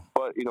 yeah,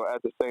 But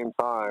at the same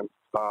time,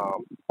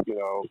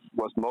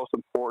 what's most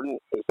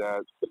important is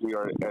that we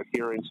are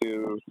adhering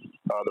to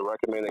the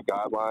recommended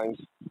guidelines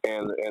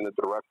and the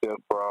directive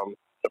from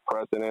the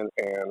president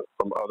and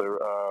from other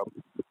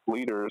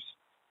leaders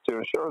to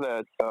ensure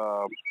that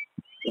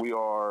we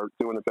are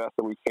doing the best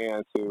that we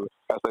can to,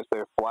 as they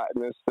say,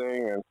 flatten this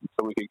thing, and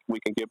so we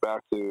can get back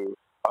to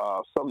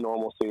some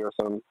normalcy or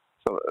some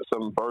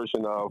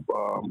version of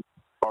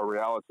our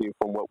reality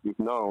from what we've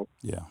known.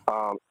 yeah,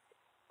 Um,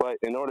 but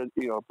in order,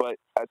 but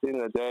at the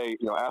end of the day,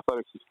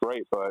 athletics is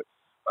great, but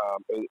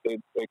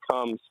it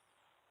comes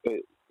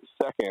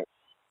second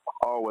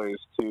always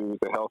to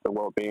the health and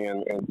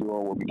well-being and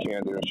doing what we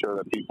can to ensure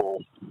that people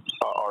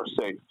are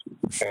safe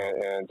for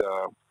sure.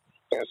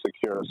 and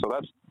secure. So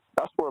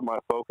that's where my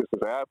focus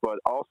is at, but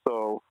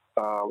also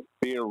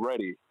being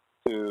ready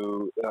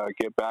to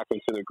get back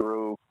into the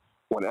groove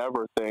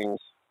whenever things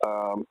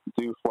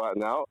do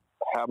flatten out,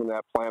 having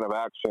that plan of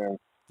action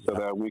so Yeah,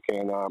 that we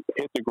can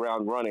hit the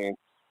ground running,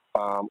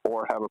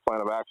 or have a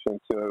plan of action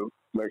to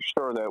make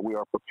sure that we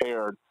are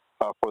prepared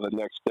for the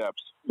next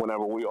steps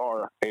whenever we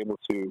are able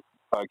to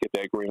get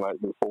that green light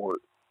and move forward.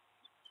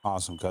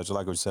 awesome, Coach.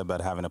 Like we said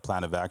about having a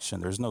plan of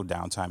action, there's no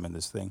downtime in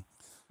this thing.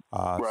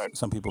 Right.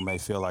 Some people may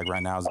feel like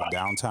right now is the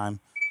downtime.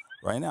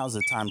 Right now is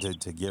the time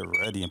to get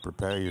ready and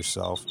prepare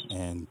yourself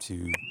and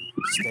to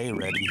stay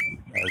ready,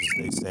 as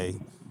they say.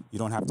 You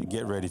don't have to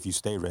get ready if you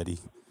stay ready.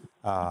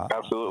 Uh,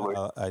 Absolutely.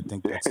 I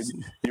think that's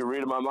You're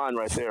reading my mind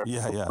right there.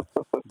 yeah, yeah.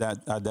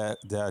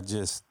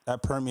 That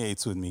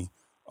permeates with me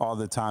all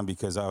the time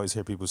because I always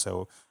hear people say,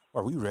 well,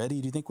 "Are we ready?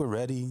 Do you think we're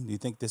ready? Do you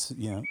think this?"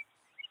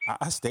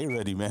 I stay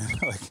ready, man.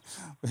 Like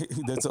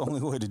that's the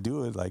only way to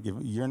do it. Like if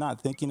you're not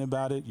thinking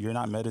about it, you're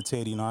not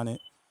meditating on it.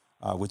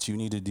 What you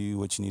need to do,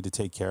 what you need to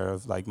take care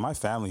of. Like my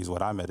family is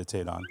what I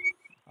meditate on,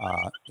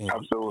 and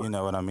Absolutely. you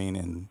know what I mean.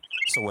 And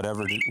so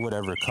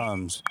whatever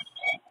comes,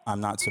 I'm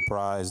not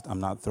surprised. I'm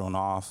not thrown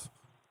off.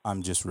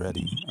 I'm just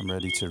ready. I'm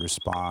ready to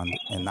respond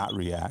and not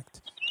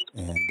react.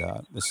 And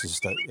this is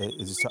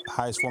it's the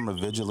highest form of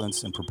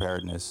vigilance and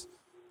preparedness.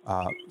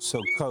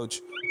 So,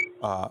 Coach,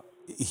 uh,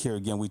 here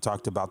again, we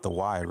talked about the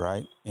why,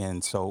 right?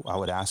 And so I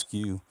would ask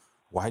you,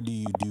 why do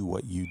you do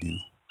what you do?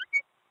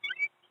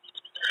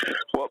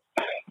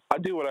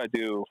 do what I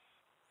do,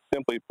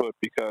 simply put,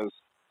 because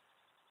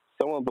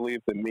someone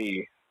believed in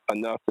me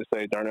enough to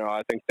say, Darnell,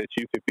 I think that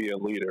you could be a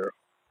leader.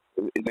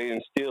 They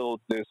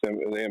instilled this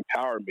and they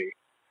empowered me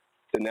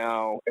to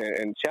now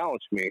and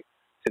challenge me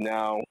to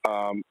now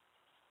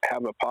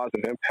have a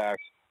positive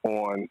impact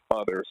on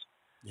others.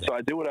 Yeah. So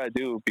I do what I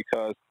do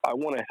because I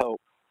want to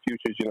help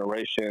future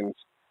generations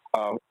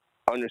uh,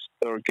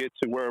 or get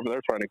to wherever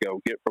they're trying to go,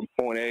 get from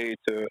point A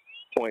to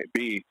point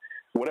B,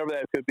 whatever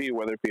that could be,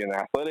 whether it be in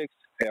athletics,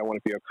 hey, I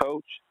want to be a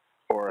coach,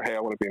 or hey, I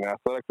want to be an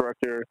athletic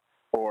director,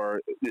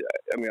 or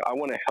I mean, I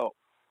want to help.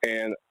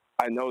 And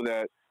I know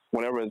that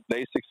whenever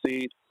they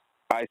succeed,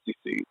 I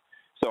succeed.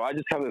 So I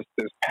just have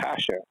this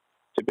passion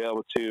to be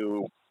able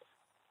to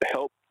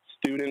help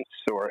students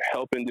or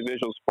help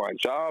individuals find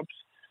jobs,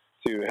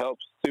 to help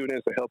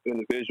students or help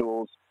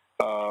individuals,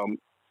 um,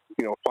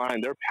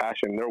 find their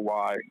passion, their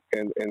why,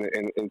 and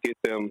get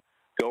them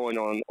going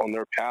on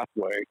their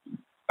pathway.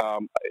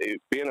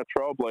 Being a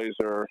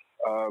trailblazer,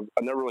 I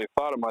never really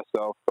thought of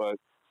myself, but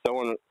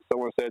someone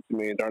said to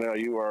me, Darnell,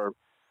 you're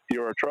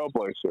a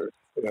trailblazer.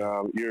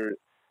 And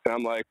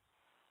I'm like,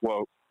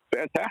 well,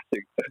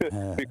 fantastic,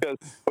 because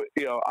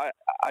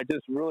I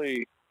just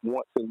really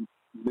want to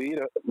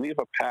leave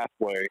a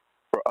pathway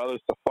for others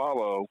to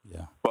follow,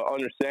 Yeah. but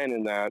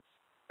understanding that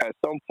at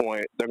some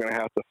point they're going to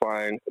have to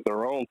find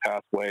their own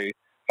pathway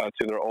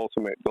to their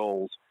ultimate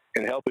goals,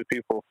 and helping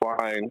people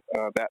find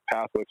that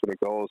pathway to their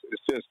goals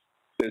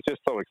it's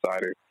just so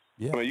exciting.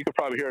 Yeah. I mean, you could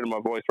probably hear it in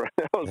my voice right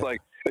now. It's like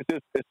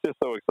it's just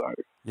so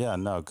exciting. Yeah,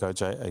 no,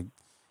 Coach,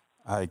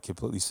 I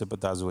completely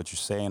sympathize with what you're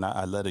saying.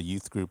 I led a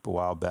youth group a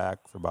while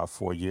back for about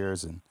 4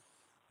 years, and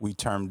we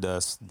termed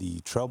us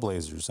the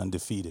Trailblazers,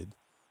 undefeated,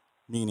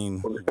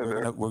 meaning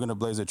we're gonna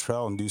blaze a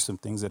trail and do some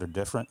things that are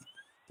different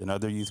than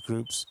other youth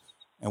groups,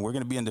 and we're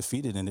gonna be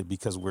undefeated in it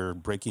because we're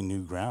breaking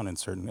new ground in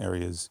certain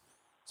areas.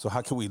 So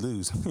how can we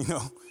lose?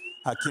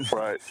 How can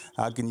Right.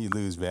 how can you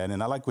lose, man?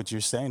 And I like what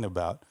you're saying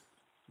about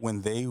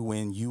when they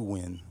win, you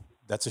win.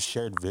 That's a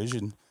shared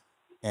vision,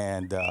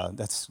 and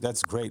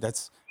that's great.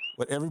 That's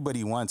what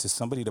everybody wants, is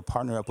somebody to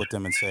partner up with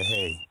them and say,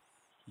 "Hey,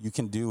 you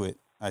can do it.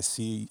 I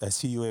see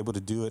you able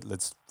to do it.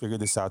 Let's figure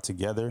this out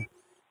together,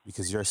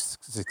 because your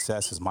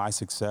success is my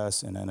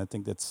success." And I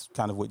think that's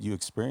kind of what you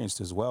experienced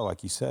as well,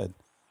 like you said.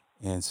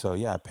 And so,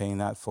 yeah, paying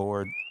that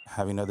forward,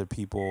 having other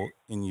people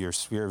in your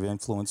sphere of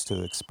influence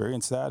to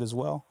experience that as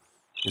well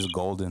is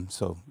golden.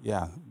 So,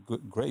 yeah,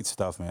 great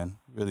stuff, man.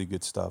 Really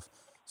good stuff.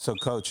 So,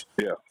 Coach,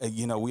 Yeah.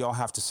 we all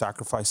have to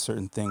sacrifice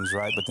certain things,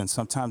 right? But then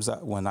sometimes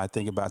when I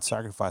think about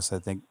sacrifice, I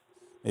think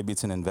maybe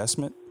it's an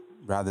investment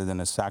rather than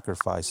a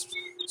sacrifice.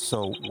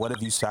 So, what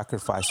have you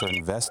sacrificed or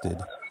invested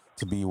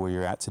to be where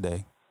you're at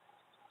today?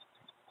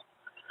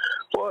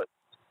 Well,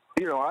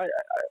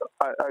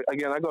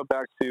 I go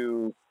back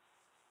to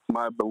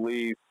my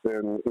belief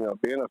in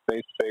being a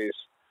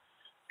faith-based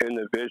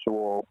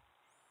individual.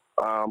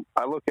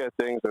 I look at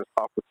things as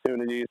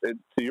opportunities, and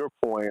to your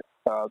point,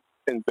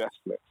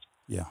 investments.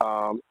 Yeah.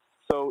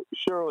 So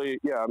surely,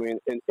 yeah, I mean,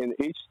 in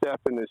each step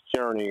in this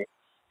journey,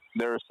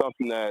 there is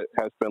something that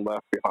has been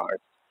left behind.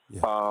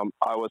 Yeah.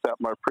 I was at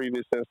my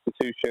previous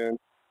institution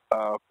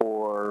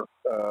for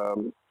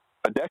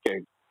a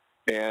decade,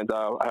 and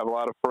I have a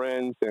lot of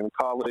friends and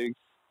colleagues,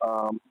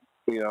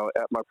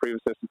 at my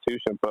previous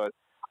institution. But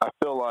I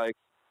feel like,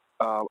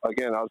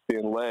 again, I was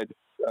being led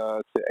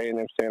to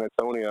A&M San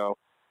Antonio,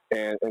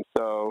 and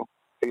so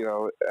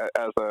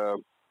as a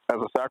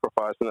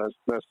sacrifice, not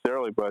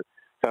necessarily, but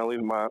kind of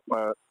leaving my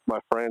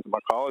friends and my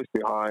colleagues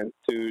behind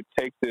to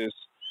take this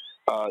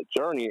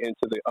journey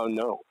into the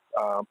unknown.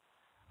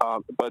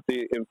 But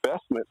the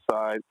investment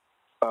side,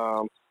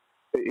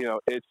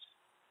 it's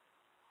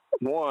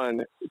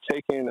one,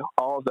 taking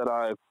all that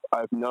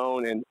I've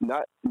known, and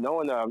not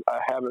knowing that I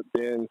haven't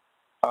been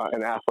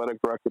an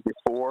athletic director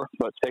before,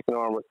 but taking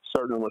on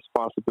certain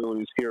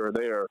responsibilities here or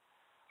there,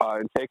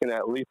 and taking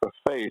that leap of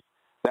faith.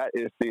 That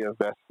is the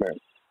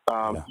investment.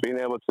 Yeah. Being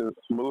able to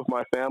move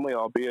my family,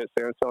 albeit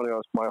San Antonio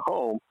is my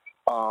home,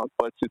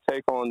 but to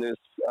take on this,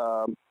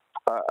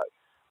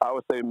 I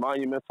would say,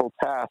 monumental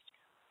task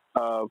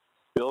of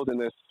building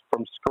this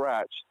from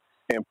scratch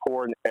and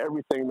pouring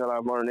everything that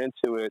I've learned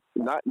into it,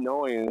 not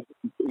knowing,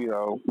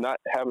 not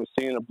having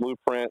seen a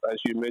blueprint, as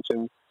you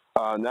mentioned,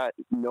 not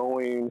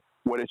knowing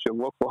what it should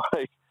look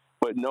like,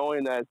 but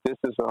knowing that this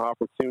is an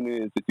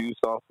opportunity to do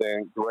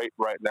something great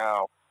right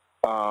now.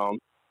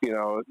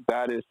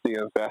 That is the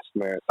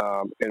investment,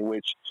 in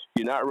which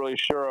you're not really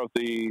sure of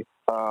the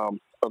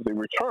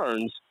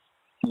returns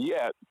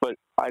yet, but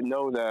I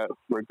know that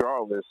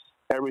regardless,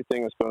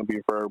 everything is going to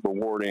be very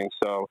rewarding.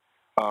 So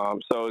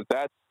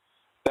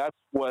that's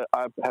what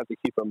I have to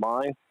keep in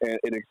mind, and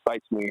it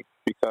excites me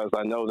because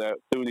I know that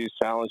through these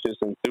challenges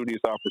and through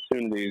these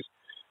opportunities,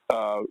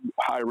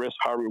 high risk,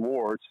 high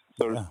rewards,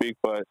 so to speak.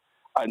 But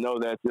I know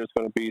that there's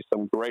going to be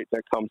some great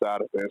that comes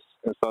out of this,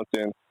 and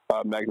something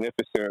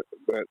magnificent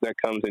that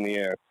comes in the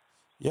end.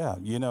 Yeah,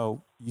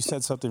 you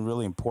said something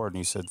really important.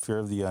 You said fear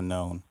of the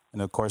unknown,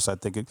 and of course, I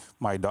think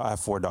I have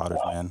 4 daughters,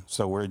 man.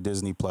 So we're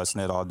Disney Plus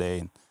net all day,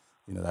 and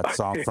That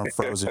song from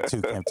Frozen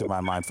 2 came to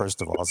my mind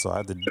first of all, so I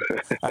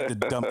had to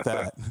dump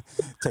that,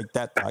 take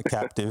that thought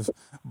captive.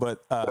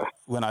 But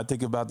when I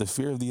think about the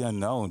fear of the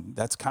unknown,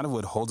 that's kind of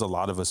what holds a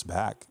lot of us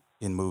back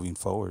in moving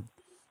forward.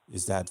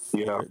 Is that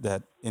Yeah. fear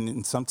that,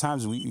 and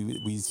sometimes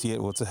we see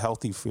it. Well, it's a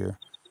healthy fear.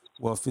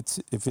 Well,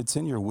 if it's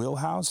in your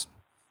wheelhouse,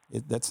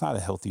 that's not a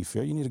healthy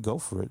fear. You need to go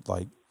for it.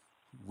 Like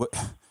what,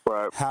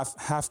 Right.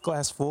 half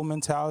glass full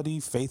mentality,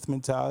 faith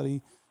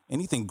mentality.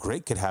 Anything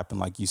great could happen,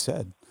 like you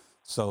said.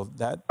 So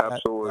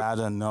Absolutely. that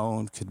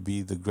unknown could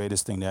be the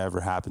greatest thing to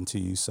ever happen to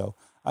you. So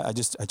I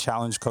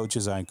challenge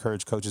coaches. I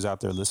encourage coaches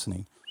out there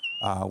listening.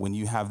 When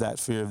you have that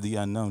fear of the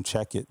unknown,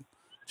 check it,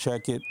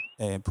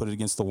 and put it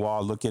against the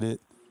wall. Look at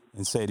it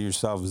and say to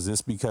yourself, is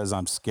this because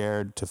I'm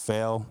scared to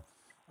fail,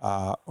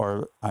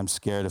 or I'm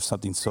scared of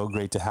something so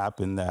great to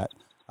happen that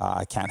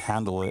I can't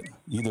handle it?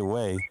 Either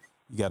way,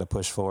 you got to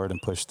push forward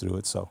and push through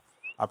it. So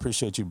I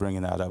appreciate you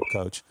bringing that up,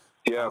 Coach.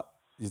 Yeah.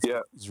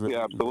 It's really,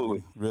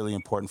 Absolutely. really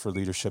important for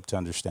leadership to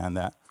understand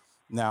that.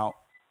 Now,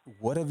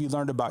 what have you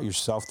learned about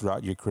yourself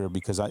throughout your career?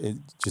 Because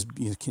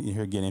you can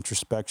hear again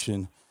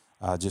introspection,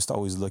 just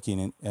always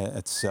looking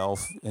at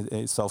self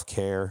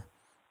care,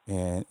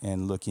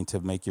 and looking to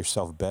make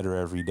yourself better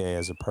every day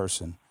as a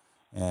person,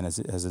 and as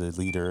a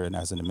leader and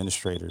as an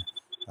administrator.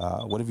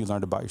 What have you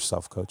learned about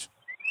yourself, Coach?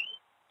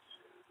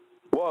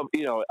 Well,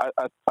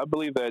 I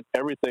believe that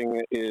everything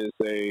is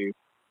a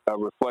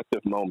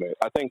reflective moment.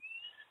 I think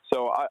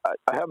so.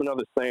 I have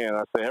another saying.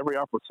 I say every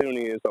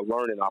opportunity is a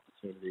learning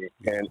opportunity,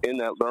 and in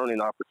that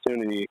learning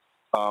opportunity,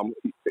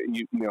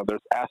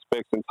 there's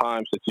aspects and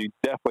times that you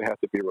definitely have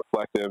to be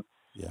reflective,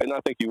 and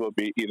I think you will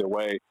be either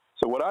way.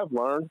 So what I've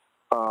learned,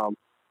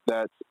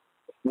 that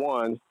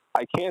one,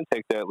 I can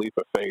take that leap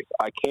of faith.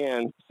 I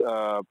can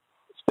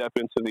step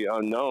into the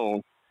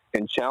unknown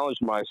and challenge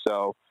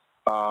myself,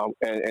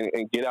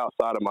 and get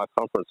outside of my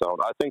comfort zone.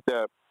 I think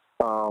that,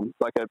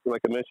 like I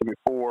mentioned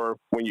before,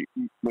 when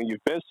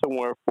you've been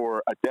somewhere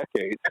for a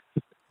decade,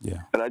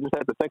 and I just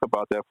had to think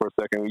about that for a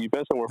second. When you've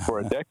been somewhere for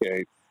a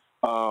decade,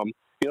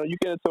 you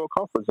get into a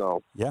comfort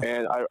zone,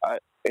 and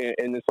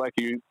and it's like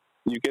you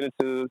get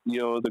into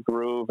the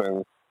groove,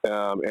 and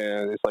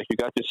it's like you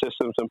got your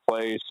systems in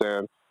place,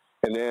 and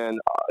then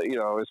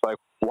it's like,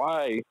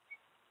 why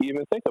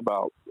even think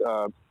about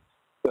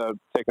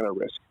taking a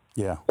risk?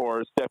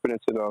 Or stepping into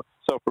the.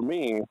 So for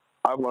me,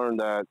 I've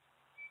learned that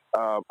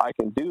I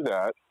can do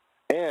that,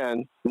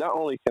 and not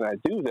only can I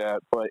do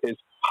that, but it's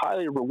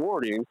highly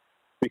rewarding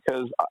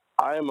because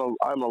I'm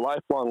a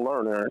lifelong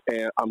learner,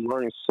 and I'm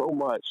learning so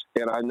much,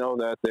 and I know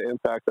that the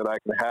impact that I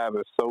can have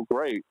is so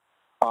great,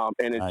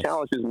 and it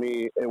challenges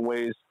me in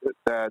ways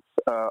that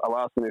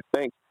allows me to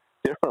think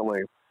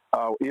differently.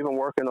 Even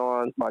working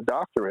on my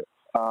doctorate.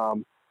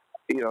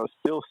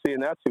 Still seeing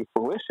that to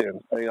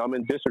fruition. I'm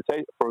in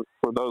dissertation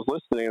for those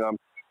listening.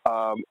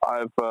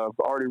 I've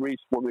already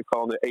reached what we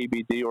call the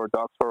ABD, or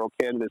doctoral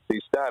candidacy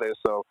status.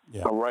 So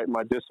I'm writing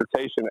my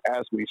dissertation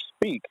as we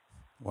speak.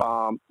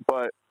 Wow.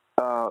 But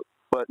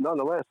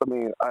nonetheless,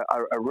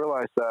 I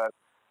realize that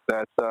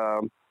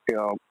the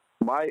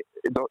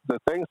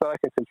things that I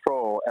can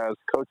control, as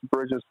Coach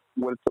Bridges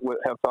would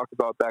have talked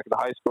about back at the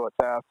high school at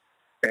Taft,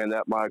 and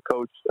that my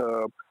coach.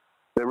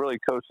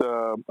 Coach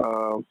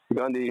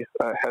Gundy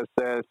has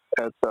said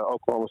at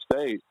Oklahoma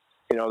State,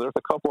 there's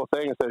a couple of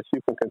things that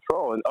you can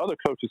control, and other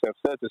coaches have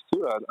said this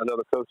too.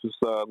 Another coach is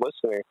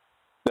listening,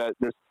 that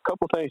there's a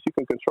couple of things you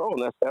can control,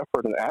 and that's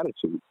effort and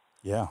attitude.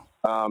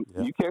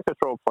 You can't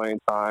control playing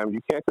time.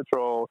 You can't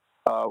control,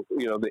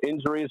 the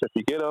injuries. If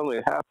you get them,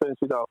 it happens,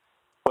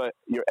 but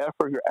your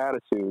effort, your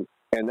attitude,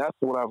 and that's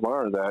what I've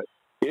learned, that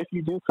if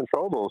you do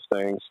control those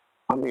things,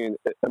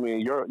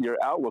 your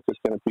outlook is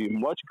going to be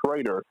much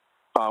greater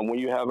when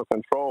you have a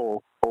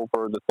control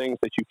over the things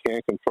that you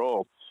can't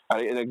control.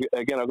 And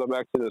again, I go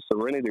back to the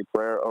serenity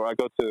prayer, or I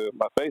go to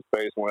my faith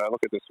base when I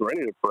look at the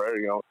serenity prayer,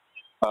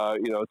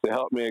 to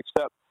help me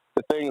accept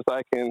the things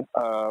I can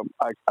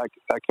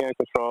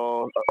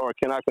control or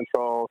cannot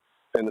control,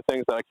 and the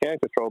things that I can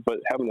control, but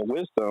having the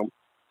wisdom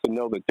to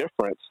know the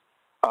difference.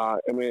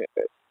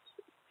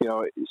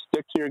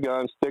 Stick to your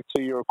guns, stick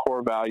to your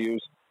core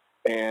values,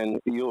 and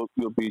you'll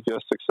be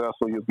just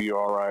successful. You'll be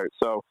all right.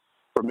 So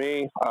for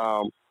me,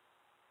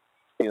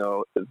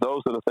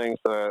 those are the things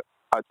that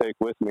I take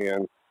with me,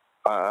 and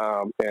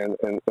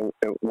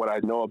what I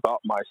know about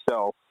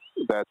myself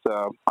that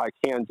I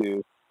can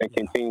do and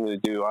continue to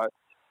do. I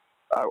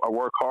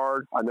work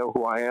hard. I know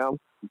who I am,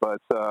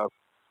 but the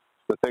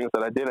things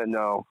that I didn't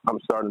know, I'm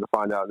starting to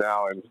find out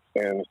now,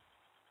 and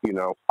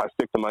I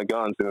stick to my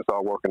guns, and it's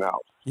all working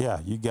out.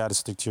 Yeah, you got to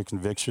stick to your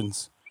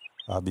convictions,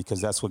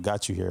 because that's what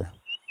got you here.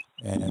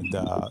 And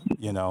I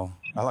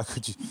like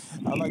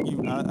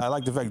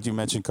the fact that you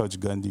mentioned Coach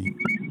Gundy,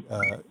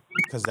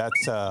 because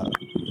that's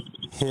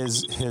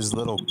his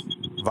little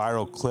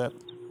viral clip.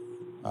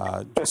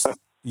 I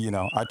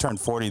turned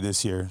 40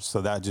 this year,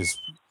 so that just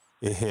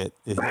it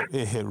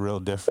hit real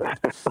different.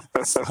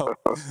 So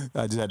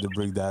I just had to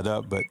bring that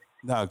up. But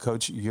no,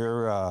 Coach,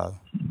 you're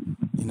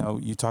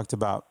you talked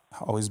about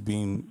always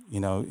being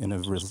in a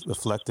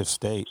reflective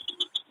state.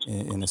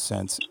 in a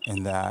sense,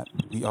 in that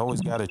we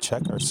always got to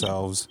check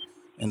ourselves,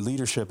 and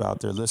leadership out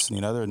there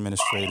listening, other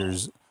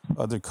administrators,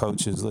 other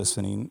coaches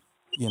listening,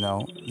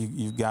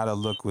 you've got to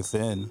look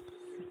within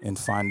and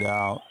find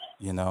out,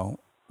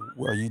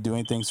 are you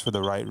doing things for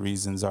the right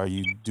reasons? Are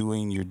you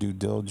doing your due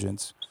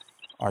diligence?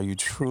 Are you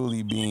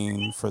truly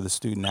being for the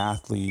student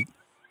athlete?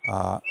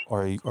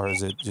 Or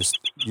is it just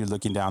you're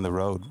looking down the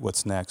road?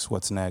 What's next?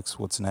 What's next?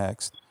 What's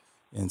next?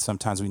 And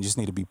sometimes we just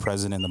need to be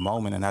present in the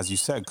moment. And as you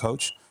said,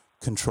 Coach,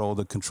 control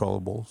the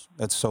controllables.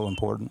 That's so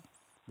important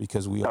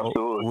because we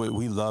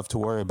love to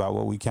worry about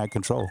what we can't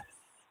control,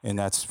 and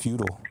that's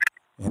futile,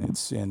 and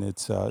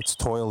it's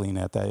toiling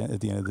at the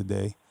end of the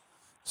day.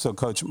 So,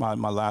 Coach, my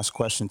last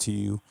question to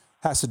you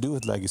has to do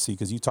with legacy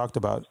because you talked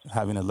about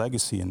having a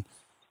legacy, and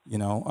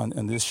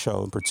on this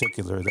show in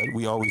particular, that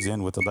we always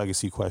end with a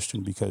legacy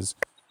question because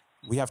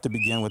we have to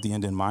begin with the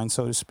end in mind,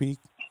 so to speak,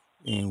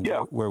 and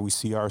where we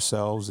see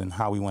ourselves and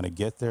how we want to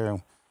get there,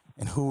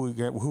 and who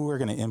we're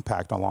going to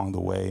impact along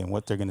the way, and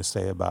what they're going to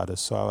say about us.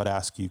 So, I would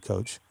ask you,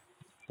 Coach,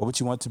 what would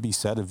you want to be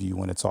said of you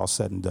when it's all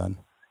said and done?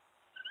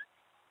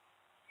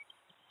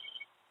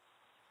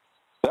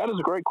 That is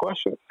a great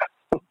question.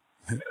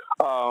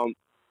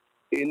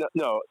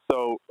 No,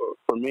 so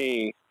for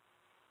me,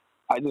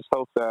 I just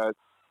hope that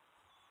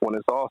when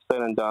it's all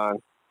said and done,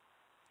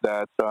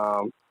 that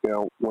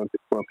when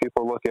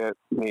people look at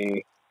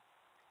me,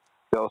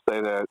 they'll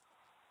say that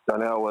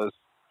Darnell was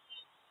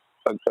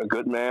a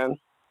good man,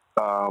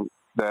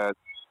 that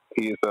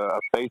he's a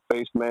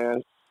faith-based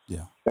man,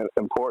 and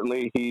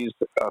importantly, he's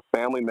a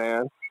family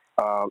man,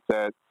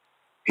 that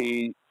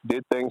he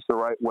did things the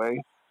right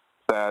way,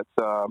 that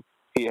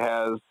he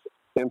has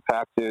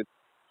impacted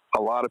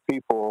a lot of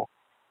people,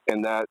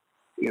 and that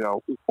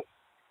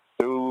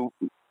through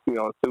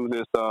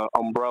this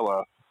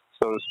umbrella,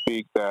 so to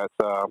speak, that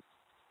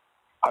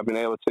I've been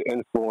able to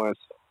influence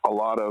a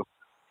lot of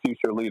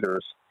future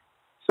leaders.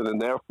 So then,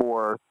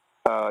 therefore,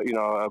 a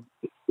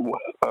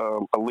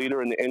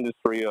leader in the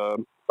industry, a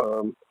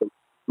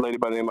lady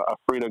by the name of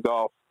Frida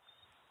Golf,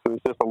 who's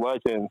just a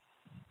legend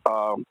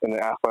in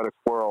the athletics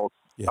world.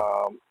 Yeah.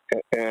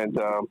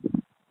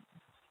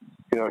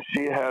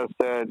 She has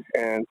said,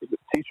 and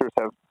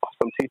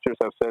some teachers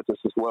have said this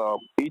as well,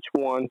 each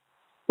one,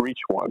 reach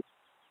one.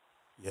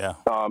 Yeah.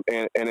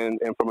 And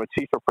from a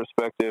teacher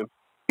perspective,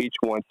 each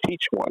one,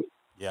 teach one.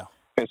 Yeah.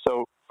 And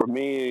so for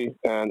me,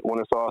 and when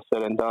it's all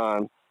said and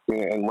done,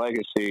 in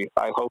legacy,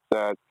 I hope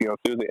that,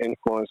 through the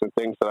influence and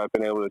things that I've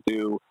been able to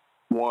do,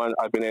 one,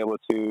 I've been able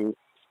to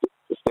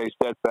stay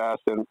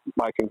steadfast in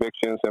my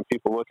convictions, and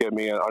people look at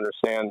me and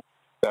understand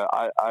that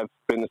I've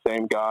been the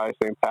same guy,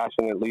 same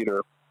passionate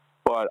leader.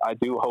 But I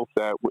do hope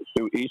that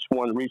through each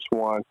one, reach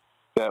one,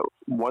 that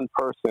one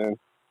person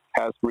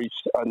has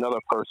reached another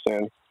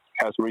person,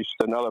 has reached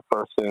another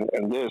person,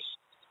 and this,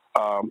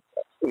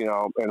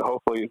 and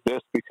hopefully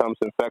this becomes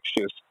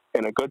infectious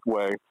in a good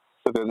way.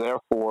 So then,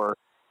 therefore,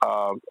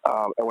 and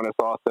when it's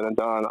all said and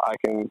done, I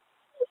can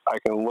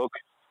look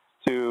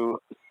to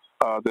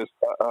this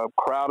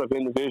crowd of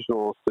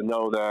individuals to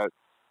know that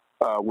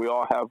we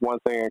all have one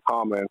thing in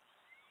common,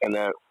 and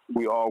that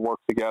we all work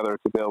together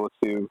to be able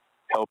to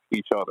help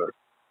each other.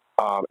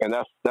 And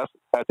that's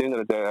at the end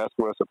of the day, that's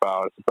what it's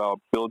about. It's about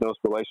building those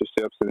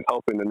relationships and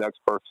helping the next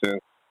person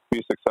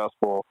be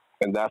successful,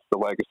 and that's the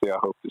legacy I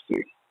hope to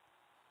see.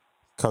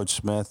 Coach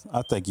Smith,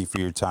 I thank you for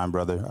your time,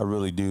 brother. I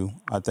really do.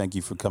 I thank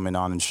you for coming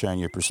on and sharing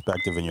your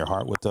perspective and your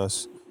heart with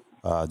us.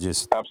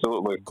 Just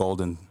absolutely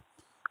golden.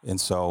 And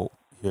so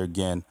here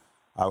again,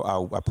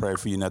 I pray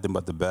for you nothing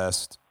but the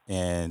best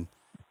and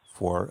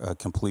for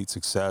complete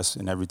success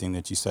in everything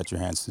that you set your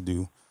hands to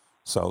do.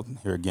 So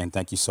here again,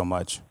 thank you so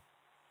much.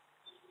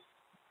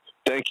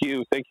 Thank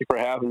you for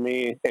having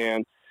me.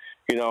 And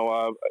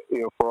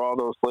for all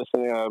those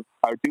listening,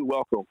 I do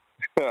welcome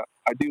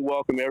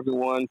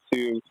everyone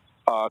to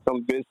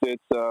come visit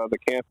the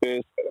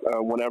campus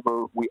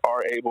whenever we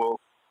are able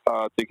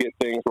to get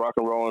things rock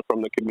and rolling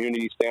from the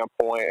community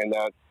standpoint, and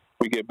that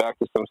we get back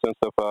to some sense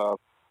of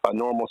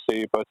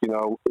normalcy. But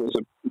it's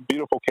a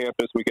beautiful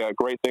campus. We got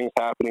great things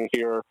happening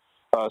here,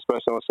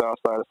 especially on the south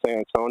side of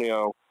San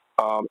Antonio,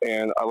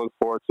 and I look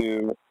forward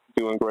to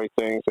doing great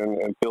things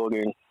and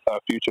building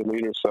future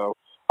leaders. So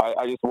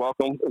I just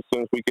welcome, as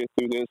soon as we get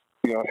through this,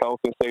 health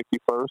and safety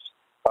first,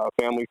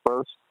 family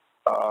first.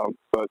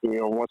 But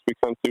once we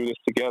come through this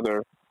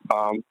together,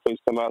 please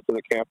come out to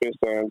the campus,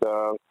 and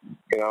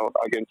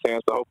I get a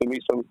chance to hopefully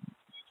meet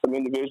some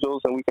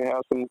individuals, and we can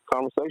have some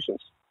conversations.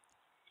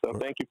 So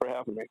thank you for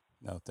having me.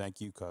 No, thank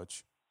you,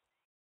 Coach.